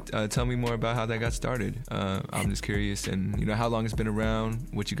 Yeah. Tell me more about how that got started. I'm just curious, and you know, how long it's been around,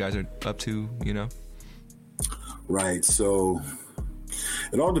 what you guys are up to, you know. Right. So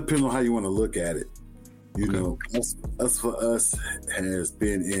it all depends on how you want to look at it. You know, Us for Us has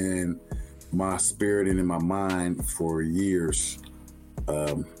been in my spirit and in my mind for years.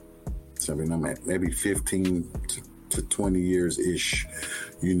 So I mean, I'm at maybe 15 to 20 years ish,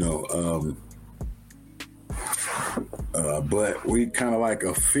 you know. But we kind of like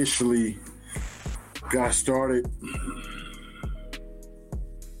officially got started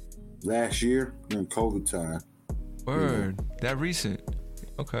last year during COVID time. Word, you know? That recent.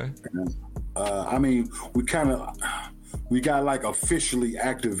 Okay. I mean, we got like officially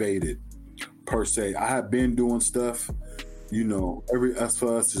activated per se. I have been doing stuff, you know, every Us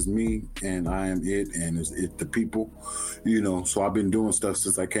for Us is me and I am it, and is it the people, you know. So I've been doing stuff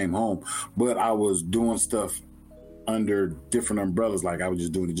since I came home, but I was doing stuff under different umbrellas. Like I was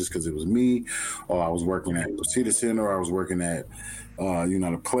just doing it just because it was me, or I was working at the City Center, or I was working at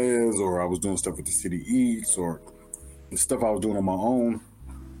United Players, or I was doing stuff with the City Eats, or the stuff I was doing on my own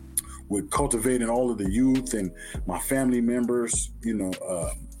with cultivating all of the youth and my family members, you know,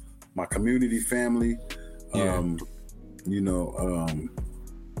 my community family, you know,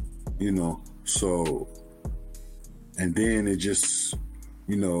 so, and then it just,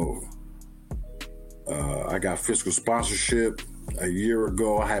 you know, I got fiscal sponsorship a year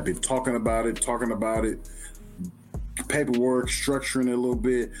ago. I had been talking about it, paperwork, structuring it a little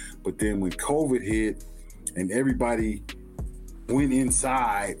bit, but then when COVID hit and everybody went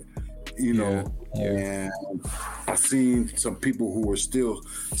inside, you know, and I seen some people who were still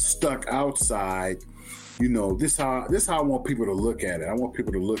stuck outside. You know, this how I want people to look at it. I want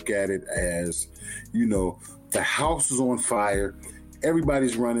people to look at it as, you know, the house is on fire,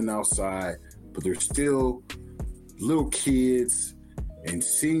 everybody's running outside, but there's still little kids and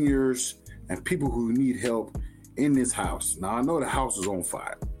seniors and people who need help in this house. Now, I know the house is on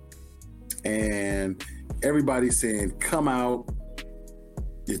fire, and everybody's saying, come out,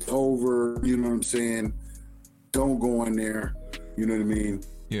 it's over, you know what I'm saying? Don't go in there, you know what I mean?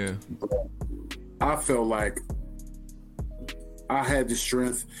 Yeah. But I felt like I had the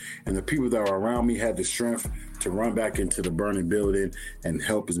strength, and the people that were around me had the strength to run back into the burning building and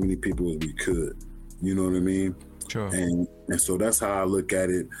help as many people as we could. You know what I mean? Sure. And so that's how I look at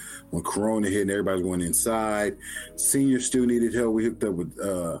it. When Corona hit and everybody went inside, seniors still needed help. We hooked up with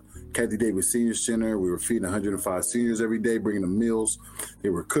Kathy Davis Senior Center. We were feeding 105 seniors every day, bringing them meals. They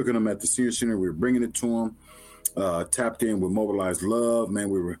were cooking them at the Senior Center. We were bringing it to them. Tapped in with Mobilized Love. Man,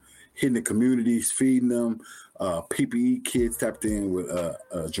 we were hitting the communities, feeding them. PPE kids tapped in with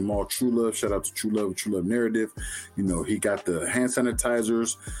Jamal True Love. Shout out to True Love Narrative. You know, he got the hand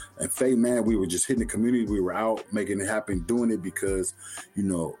sanitizers. And Faye, man, we were just hitting the community. We were out making it happen, doing it because, you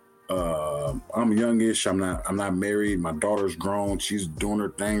know, I'm youngish. I'm not married. My daughter's grown. She's doing her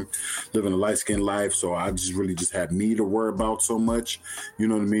thing, living a light-skinned life. So I just really just had me to worry about so much. You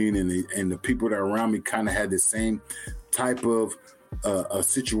know what I mean? And the people that are around me kind of had the same type of a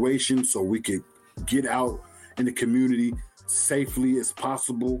situation, so we could get out in the community safely as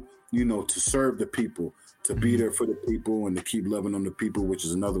possible, you know, to serve the people, to be there for the people, and to keep loving on the people, which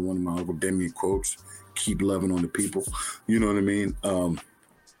is another one of my Uncle Demian quotes, keep loving on the people. You know what I mean?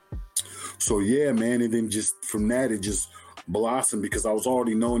 So yeah, man, and then just from that, it just blossomed because I was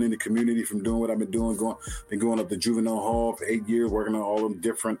already known in the community from doing what I've been doing, going up to Juvenile Hall for 8 years, working on all them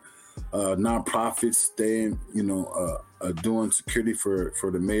different nonprofits, staying, you know, doing security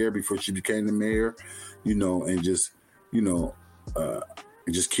for the mayor before she became the mayor, you know, and just, you know,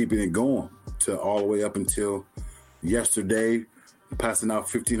 just keeping it going to all the way up until yesterday, passing out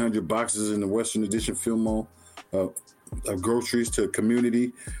 1,500 boxes in the Western Addition Fillmore of groceries to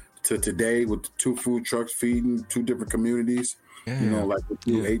community, to today with 2 food trucks feeding 2 different communities. You know, like we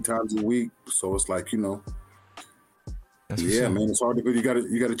do 8 times a week. So it's like, you know, man, it's hard to go. You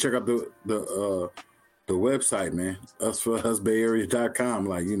gotta check out the website, man. UsForUsBayArea.com.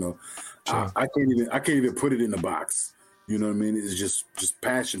 Like, you know, sure. I can't even put it in the box. You know what I mean? It's just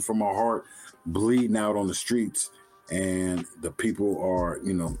passion from my heart bleeding out on the streets, and the people are,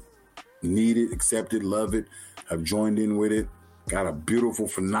 you know, need it, accept it, love it, have joined in with it. Got a beautiful,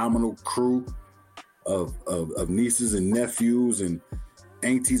 phenomenal crew of nieces and nephews and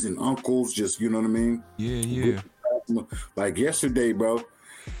aunties and uncles. Just, you know what I mean? Yeah. Like yesterday, bro.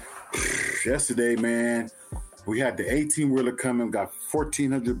 Yesterday, man, we had the 18-wheeler coming, got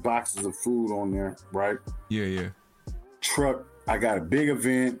 1,400 boxes of food on there, right? Yeah. Truck, I got a big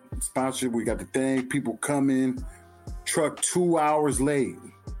event, sponsored. We got the thing, people coming. Truck 2 hours late.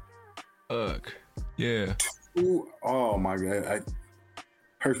 Ugh. Yeah. Oh my God. It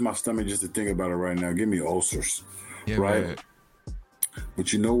hurts my stomach just to think about it right now. Give me ulcers. Yeah, right? Man.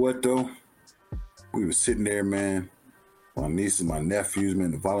 But you know what, though? We were sitting there, man. My nieces, my nephews,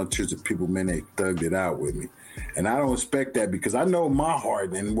 man, the volunteers, the people, man, they thugged it out with me. And I don't expect that because I know my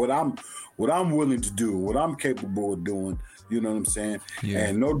heart and what I'm willing to do, what I'm capable of doing. You know what I'm saying? Yeah.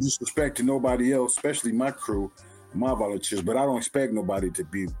 And no disrespect to nobody else, especially my crew, my volunteers, but I don't expect nobody to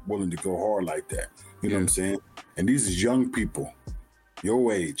be willing to go hard like that. You know what I'm saying? And these is young people,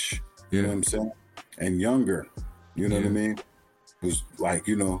 your age, you know what I'm saying? And younger, you know what I mean? It was like,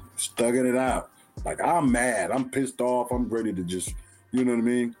 you know, thugging it out. Like, I'm mad. I'm pissed off. I'm ready to just, you know what I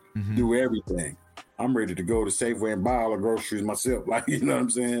mean? Do everything. I'm ready to go to Safeway and buy all the groceries myself. Like, you know what I'm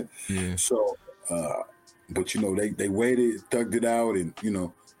saying? Yeah. So, but, you know, they waited, thugged it out. And, you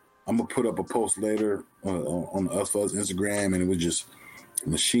know, I'm going to put up a post later on the Us For Us Instagram. And it was just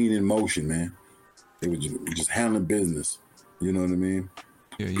machine in motion, man. They were just handling business. You know what I mean?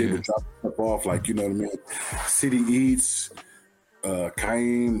 People dropping stuff off, like, you know what I mean? City Eats,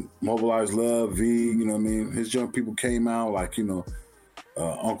 Kaim, Mobilize Love, V, you know what I mean? His young people came out, like, you know,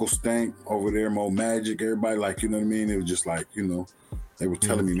 Uncle Stank over there, Mo Magic, everybody, like, you know what I mean? It was just like, you know, they were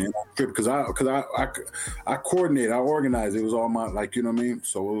telling me, man, I'm tripping, because I coordinated, I organized. It was all my, like, you know what I mean?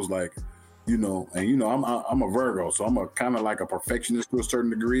 So it was like, you know, and you know, I'm a Virgo, so I'm a kind of like a perfectionist to a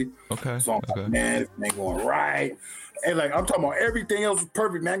certain degree. Okay. So I'm like, man, this ain't going right. And like, I'm talking about everything else was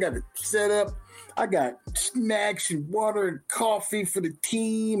perfect, man. I got it set up. I got snacks and water and coffee for the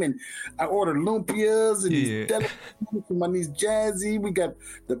team, and I ordered lumpias and these delicacies for my niece Jazzy. We got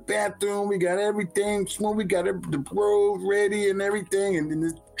the bathroom, we got everything. We got the road ready and everything, and then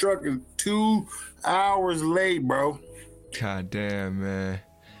this truck is 2 hours late, bro. God damn, man.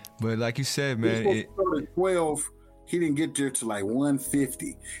 But like you said, man, at 12, he didn't get there to like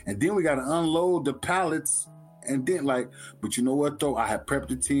 1:50, and then we got to unload the pallets, and then like, but you know what though? I had prepped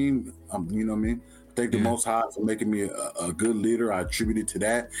the team. You know what I mean? Thank the Most High for making me a good leader. I attribute it to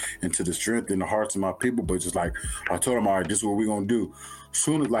that and to the strength in the hearts of my people. But just like I told them, all right, this is what we're gonna do.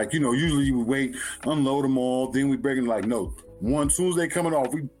 Soon as, like, you know, usually you would wait, unload them all, then we break them. Like, no, soon as they coming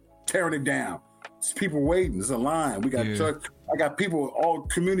off, we tearing it down. It's people waiting. It's a line. We got trucks. I got people, all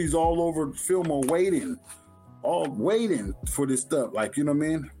communities all over Fillmore waiting for this stuff. Like, you know what I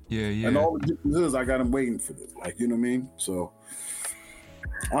mean? Yeah. And all the different hoods, I got them waiting for this. Like, you know what I mean? So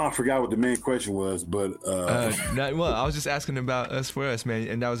I forgot what the main question was, but I was just asking about Us For Us, man,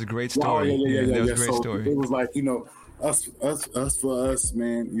 and that was a great story. Yeah. That was a great so story. It was like, you know, us for us,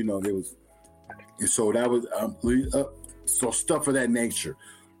 man. You know, it was. So that was so stuff of that nature.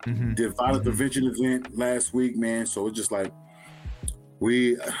 Did violent prevention event last week, man. So it's just like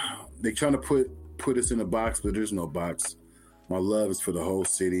they trying to put us in a box, but there's no box. My love is for the whole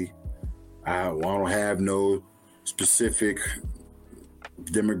city. I don't have no specific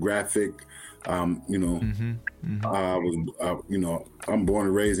demographic. You know, you know, I'm born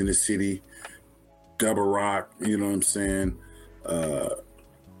and raised in the city, Double Rock. You know what I'm saying?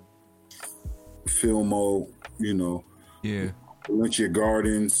 Filmo. You know, Valencia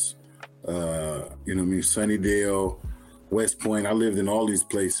Gardens. You know what I mean? Sunnydale, West Point. I lived in all these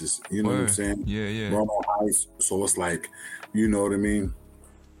places. You know what I'm saying? Yeah. Romo Heights. So it's like, you know what I mean?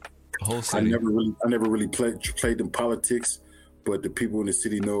 Whole city. I never really played in politics, but the people in the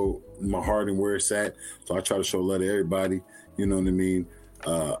city know my heart and where it's at. So I try to show love to everybody. You know what I mean?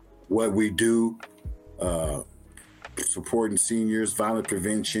 What we do, supporting seniors, violent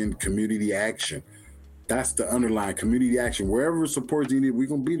prevention, community action. That's the underlying community action. Wherever support you need, we're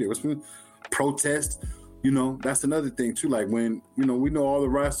gonna be there. Protest, you know, that's another thing too. Like when, you know, we know all the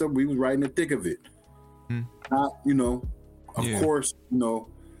right stuff, we was right in the thick of it. Not, you know, of course,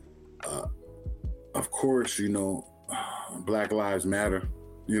 you know, Black Lives Matter.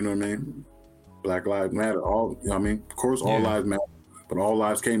 You know what I mean? Black Lives Matter. All, you know what I mean? Of course, all lives matter, but all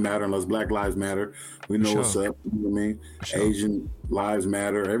lives can't matter unless Black Lives Matter. We know what's up. You know what I mean? Asian lives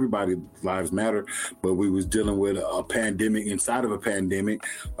matter. Everybody lives matter. But we was dealing with a pandemic inside of a pandemic.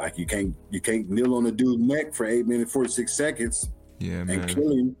 Like you can't kneel on a dude's neck for 8 minutes 46 seconds and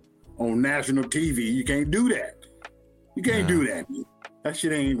kill him on national TV. You can't do that. You can't do that. That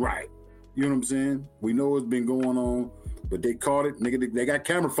shit ain't right. You know what I'm saying? We know what's been going on, but they caught it. Nigga, they got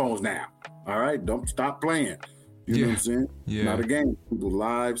camera phones now. All right? Don't stop playing. You know what I'm saying? Not a game. People's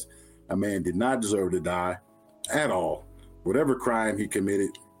lives. A man did not deserve to die at all. Whatever crime he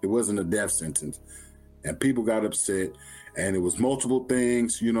committed, it wasn't a death sentence. And people got upset. And it was multiple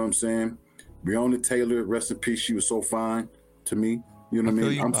things. You know what I'm saying? Breonna Taylor, rest in peace. She was so fine to me. You know what I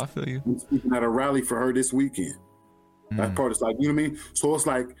mean? I feel you. I'm speaking at a rally for her this weekend. That part is like, you know what I mean? So it's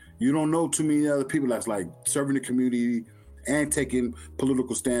like, you don't know too many other people that's like serving the community and taking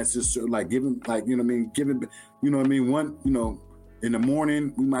political stances, so like giving, like, you know what I mean? Giving, you know what I mean? One, you know, in the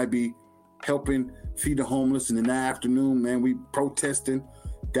morning, we might be helping feed the homeless. And in the afternoon, man, we protesting.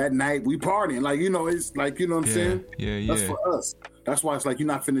 That night, we partying. Like, you know, it's like, you know what I'm saying? That's for us. That's why it's like, you're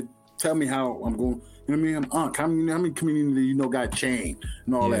not finna tell me how I'm going. You know what I mean? How many community you know got chained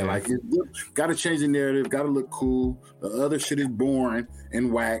and all that? Like, got to change the narrative. Got to look cool. The other shit is boring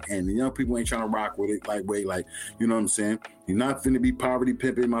and whack, and the young people ain't trying to rock with it. Like, wait, like, you know what I'm saying? You're not finna be poverty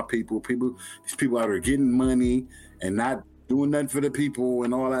pimping my people. These people out there getting money and not doing nothing for the people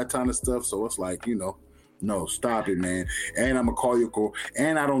and all that kind of stuff. So it's like, you know, no, stop it, man. And I'm gonna call you a call.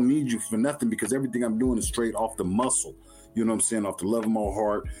 And I don't need you for nothing because everything I'm doing is straight off the muscle. You know what I'm saying? Off the love of my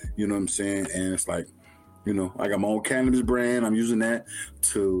heart. You know what I'm saying? And it's like, you know, I got my own cannabis brand. I'm using that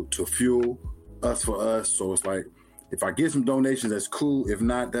to fuel us for us. So it's like, if I get some donations, that's cool. If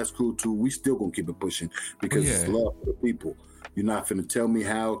not, that's cool too. We still gonna keep it pushing because it's love for the people. You're not finna tell me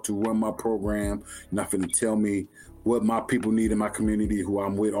how to run my program. You're not finna tell me what my people need in my community, who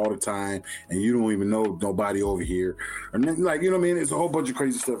I'm with all the time, and you don't even know nobody over here. And then, like, you know what I mean? It's a whole bunch of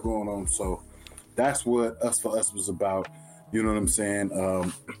crazy stuff going on. So that's what Us for Us was about. You know what I'm saying?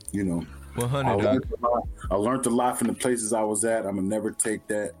 You know, 100. I learned a lot from the places I was at. I'm gonna never take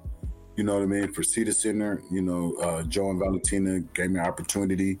that. You know what I mean? For Cedar Center, you know, Joe and Valentina gave me an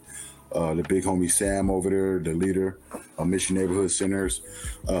opportunity. The big homie Sam over there, the leader of Mission Neighborhood Centers,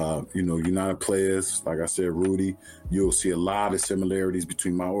 you know, United Players, like I said, Rudy. You'll see a lot of similarities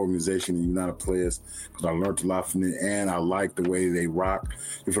between my organization and United Players because I learned a lot from it, and I like the way they rock.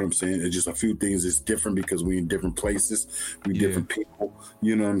 You know what I'm saying? It's just a few things that's different because we in different places, we different people.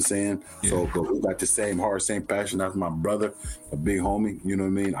 You know what I'm saying? So, but we got the same heart, same passion. That's my brother, a big homie. You know what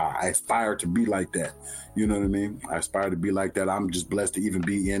I mean? I aspire to be like that. You know what I mean? I aspire to be like that. I'm just blessed to even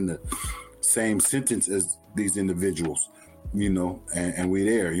be in the same sentence as these individuals, you know, and we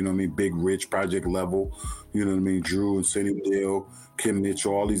there, you know what I mean? Big Rich, Project Level, you know what I mean? Drew and Cindy Dale, Kim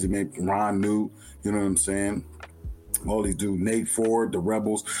Mitchell, all these, Ron Newt, you know what I'm saying? All these dudes, Nate Ford, the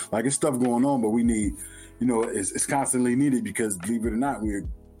Rebels, like it's stuff going on, but we need, you know, it's constantly needed because believe it or not,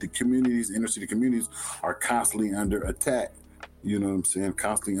 the communities, inner city communities are constantly under attack. You know what I'm saying?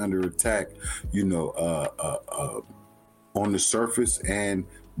 Constantly under attack, you know, on the surface and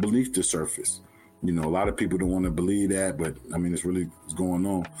beneath the surface. You know, a lot of people don't want to believe that, but I mean, it's really what's going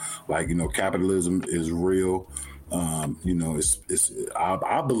on. Like, you know, capitalism is real. You know,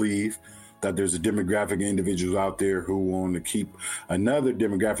 I believe that there's a demographic of individuals out there who want to keep another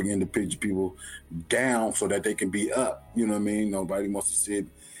demographic individual people down so that they can be up. You know what I mean? Nobody wants to see it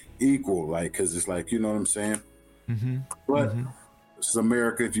equal, like, because it's like, you know what I'm saying? But it's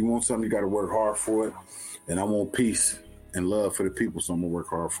America. If you want something, you got to work hard for it. And I want peace and love for the people, so I'm gonna work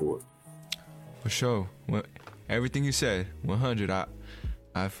hard for it. For sure. Well, everything you said, 100.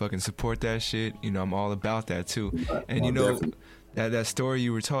 I fucking support that shit. You know, I'm all about that too. And you Oh, know, definitely. that story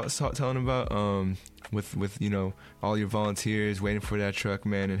you were telling about, with you know all your volunteers waiting for that truck,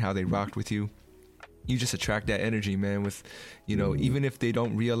 man, and how they rocked with you. You just attract that energy, man. With, you know, even if they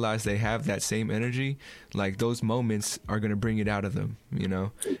don't realize they have that same energy, like those moments are gonna bring it out of them, you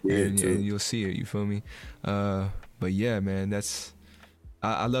know, Yeah, and too. you'll see it. You feel me? But yeah, man,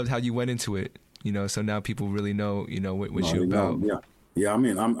 I loved how you went into it. You know, so now people really know, you know, what No, you're you know, about. yeah, yeah. I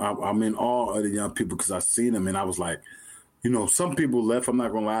mean, I'm in awe of the young people because I seen them and I was like, you know, some people left. I'm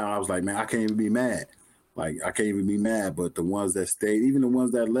not gonna lie. I was like, man, I can't even be mad. Like, I can't even be mad. But the ones that stayed, even the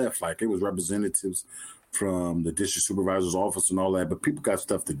ones that left, like it was representatives from the district supervisor's office and all that. But people got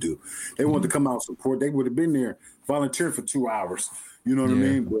stuff to do. They wanted to come out and support. They would have been there, volunteered for 2 hours. You know what I Yeah,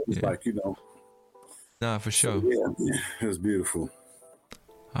 mean? But it's yeah. like, you know, Nah, for sure. yeah, it was beautiful.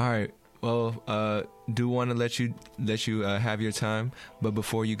 All right. Well, do want to let you have your time, but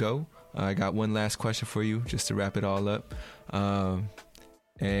before you go, I got one last question for you, just to wrap it all up.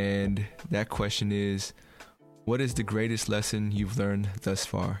 And that question is, what is the greatest lesson you've learned thus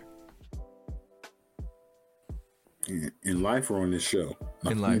far? In life or on this show?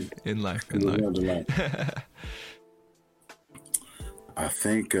 In life. I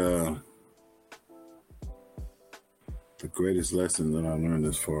think the greatest lesson that I learned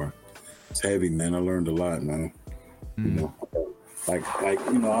this far, it's heavy, man. I learned a lot, man. You know, like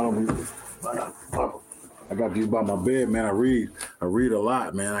you know, I don't really, I got these by my bed, man. I read a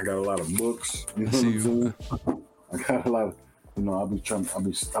lot, man. I got a lot of books. You know what I'm saying? I got a lot of, you know, I'll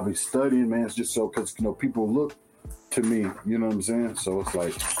be studying, man. It's just so, because, you know, people look to me, you know what I'm saying? So it's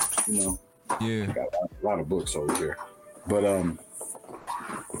like, you know, Yeah. I got a lot of books over here. But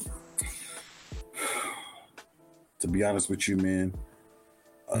to be honest with you, man,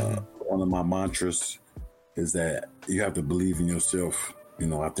 one of my mantras is that you have to believe in yourself. You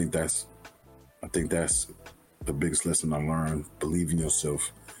know, I think that's the biggest lesson I learned. Believe in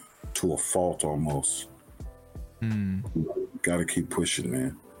yourself to a fault almost. You know, you gotta keep pushing,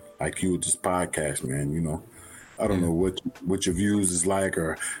 man. Like you with this podcast, man. You know, I don't know what your views is like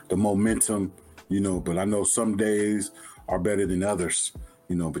or the momentum, you know, but I know some days are better than others,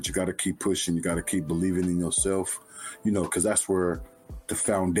 you know, but you got to keep pushing. You got to keep believing in yourself, you know, because that's where the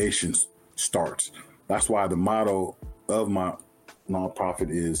foundation starts. That's why the motto of my nonprofit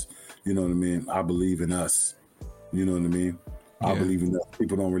is, you know what I mean? I believe in us. You know what I mean? I believe in us.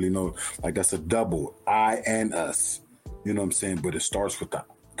 People don't really know. Like, that's a double, I and us. You know what I'm saying? But it starts with the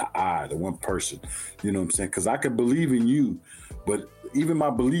I, the one person. You know what I'm saying? Because I could believe in you, but even my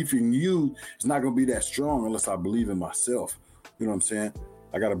belief in you is not going to be that strong unless I believe in myself. You know what I'm saying?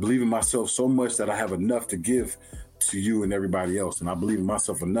 I got to believe in myself so much that I have enough to give to you and everybody else. And I believe in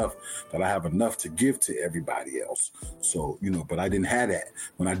myself enough that I have enough to give to everybody else. So, you know, but I didn't have that.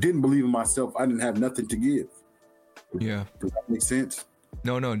 When I didn't believe in myself, I didn't have nothing to give. Yeah. Does that make sense?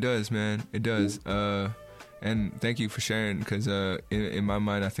 No, it does, man. It does. And thank you for sharing, because in my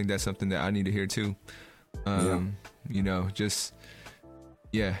mind, I think that's something that I need to hear too. You know, just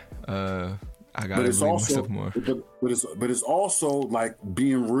I gotta believe myself more. But it's also like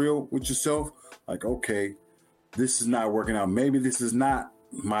being real with yourself. Like, okay, this is not working out. Maybe this is not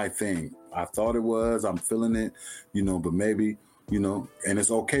my thing. I thought it was. I'm feeling it, you know. But maybe, you know, and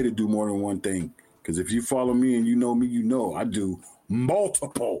it's okay to do more than one thing. Because if you follow me and you know me, you know I do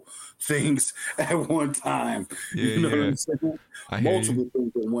multiple things at one time. You know what I'm saying? Multiple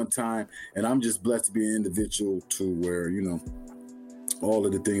things at one time. And I'm just blessed to be an individual to where, you know, all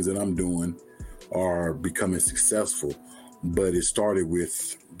of the things that I'm doing are becoming successful. But it started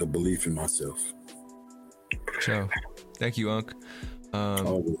with the belief in myself. So, thank you, Unc.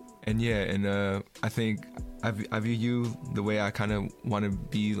 And I think I view you the way I kind of want to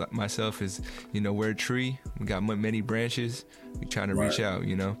be like myself is, you know, we're a tree. We got many branches. We trying to reach out,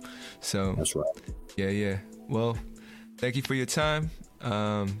 you know. So that's right. Yeah. Well, thank you for your time.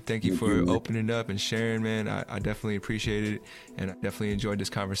 Thank you for opening up and sharing, man. I definitely appreciate it, and I definitely enjoyed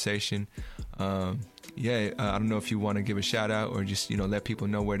this conversation. I don't know if you want to give a shout out or just, you know, let people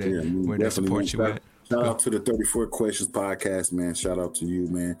know where they support you at. Shout out to the 34 Questions podcast, man. Shout out to you,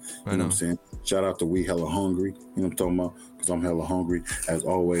 man. You know what I'm saying? Shout out to We Hella Hungry. You know what I'm talking about? Because I'm hella hungry, as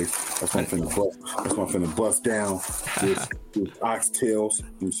always. That's what I'm finna bust down with oxtails.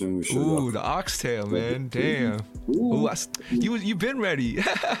 Ooh, the oxtail, man. Damn. Ooh, you been ready.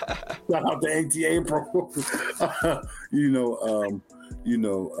 Shout out to ATA, bro. You know,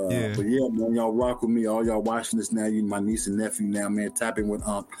 Yeah. But yeah, man, y'all rock with me. All y'all watching this now, you my niece and nephew now, man. Tap in with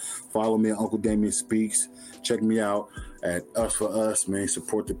Unc. Follow me at Uncle Damien Speaks. Check me out at Us for Us, man.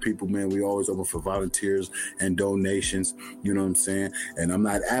 Support the people, man. We always open for volunteers and donations. You know what I'm saying? And I'm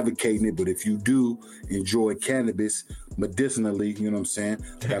not advocating it, but if you do enjoy cannabis medicinally, you know what I'm saying?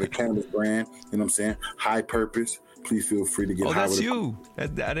 I got a cannabis brand, you know what I'm saying? High Purpose. Please feel free to get high. That's you. I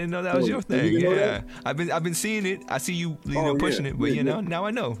didn't know that was your thing. Yeah, I've been seeing it. I see you, pushing it. But now I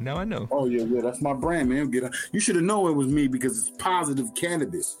know. Oh yeah, that's my brand, man. You should have known it was me because it's positive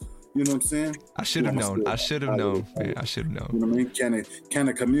cannabis. You know what I'm saying? I should have known. I should have known. Man, I should have known. You know what I mean?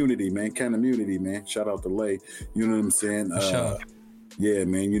 Canna community, man. Community, man. Shout out to Lay. You know what I'm saying? Yeah,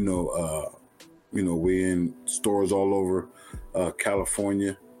 man. We're in stores all over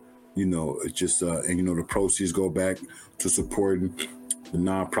California. It's just and the proceeds go back to supporting the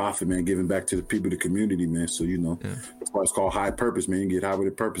nonprofit, man, giving back to the people, the community, man. So that's why it's called High Purpose, man. You get high with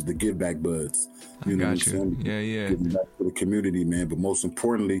a purpose, the give back buds. You know what I'm saying? Yeah. Giving back to the community, man. But most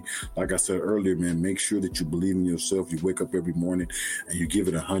importantly, like I said earlier, man, make sure that you believe in yourself. You wake up every morning and you give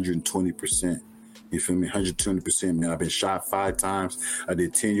it 120%. You feel me? 120%, man. I've been shot 5 times. I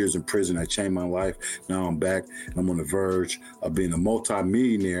did 10 years in prison. I changed my life. Now I'm back. I'm on the verge of being a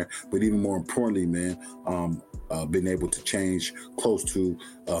multi-millionaire. But even more importantly, man, been able to change close to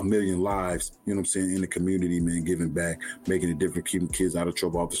 1 million lives, you know what I'm saying, in the community, man, giving back, making a difference, keeping kids out of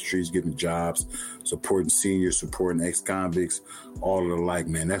trouble off the streets, giving jobs, supporting seniors, supporting ex-convicts, all of the like,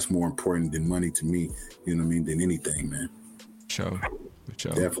 man. That's more important than money to me, you know what I mean, than anything, man. Sure.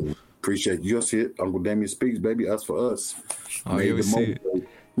 Definitely. Appreciate you. You'll see it. Uncle Damien Speaks, baby. Us for Us. Oh, you always see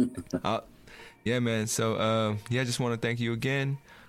it. Yeah, man. So, I just want to thank you again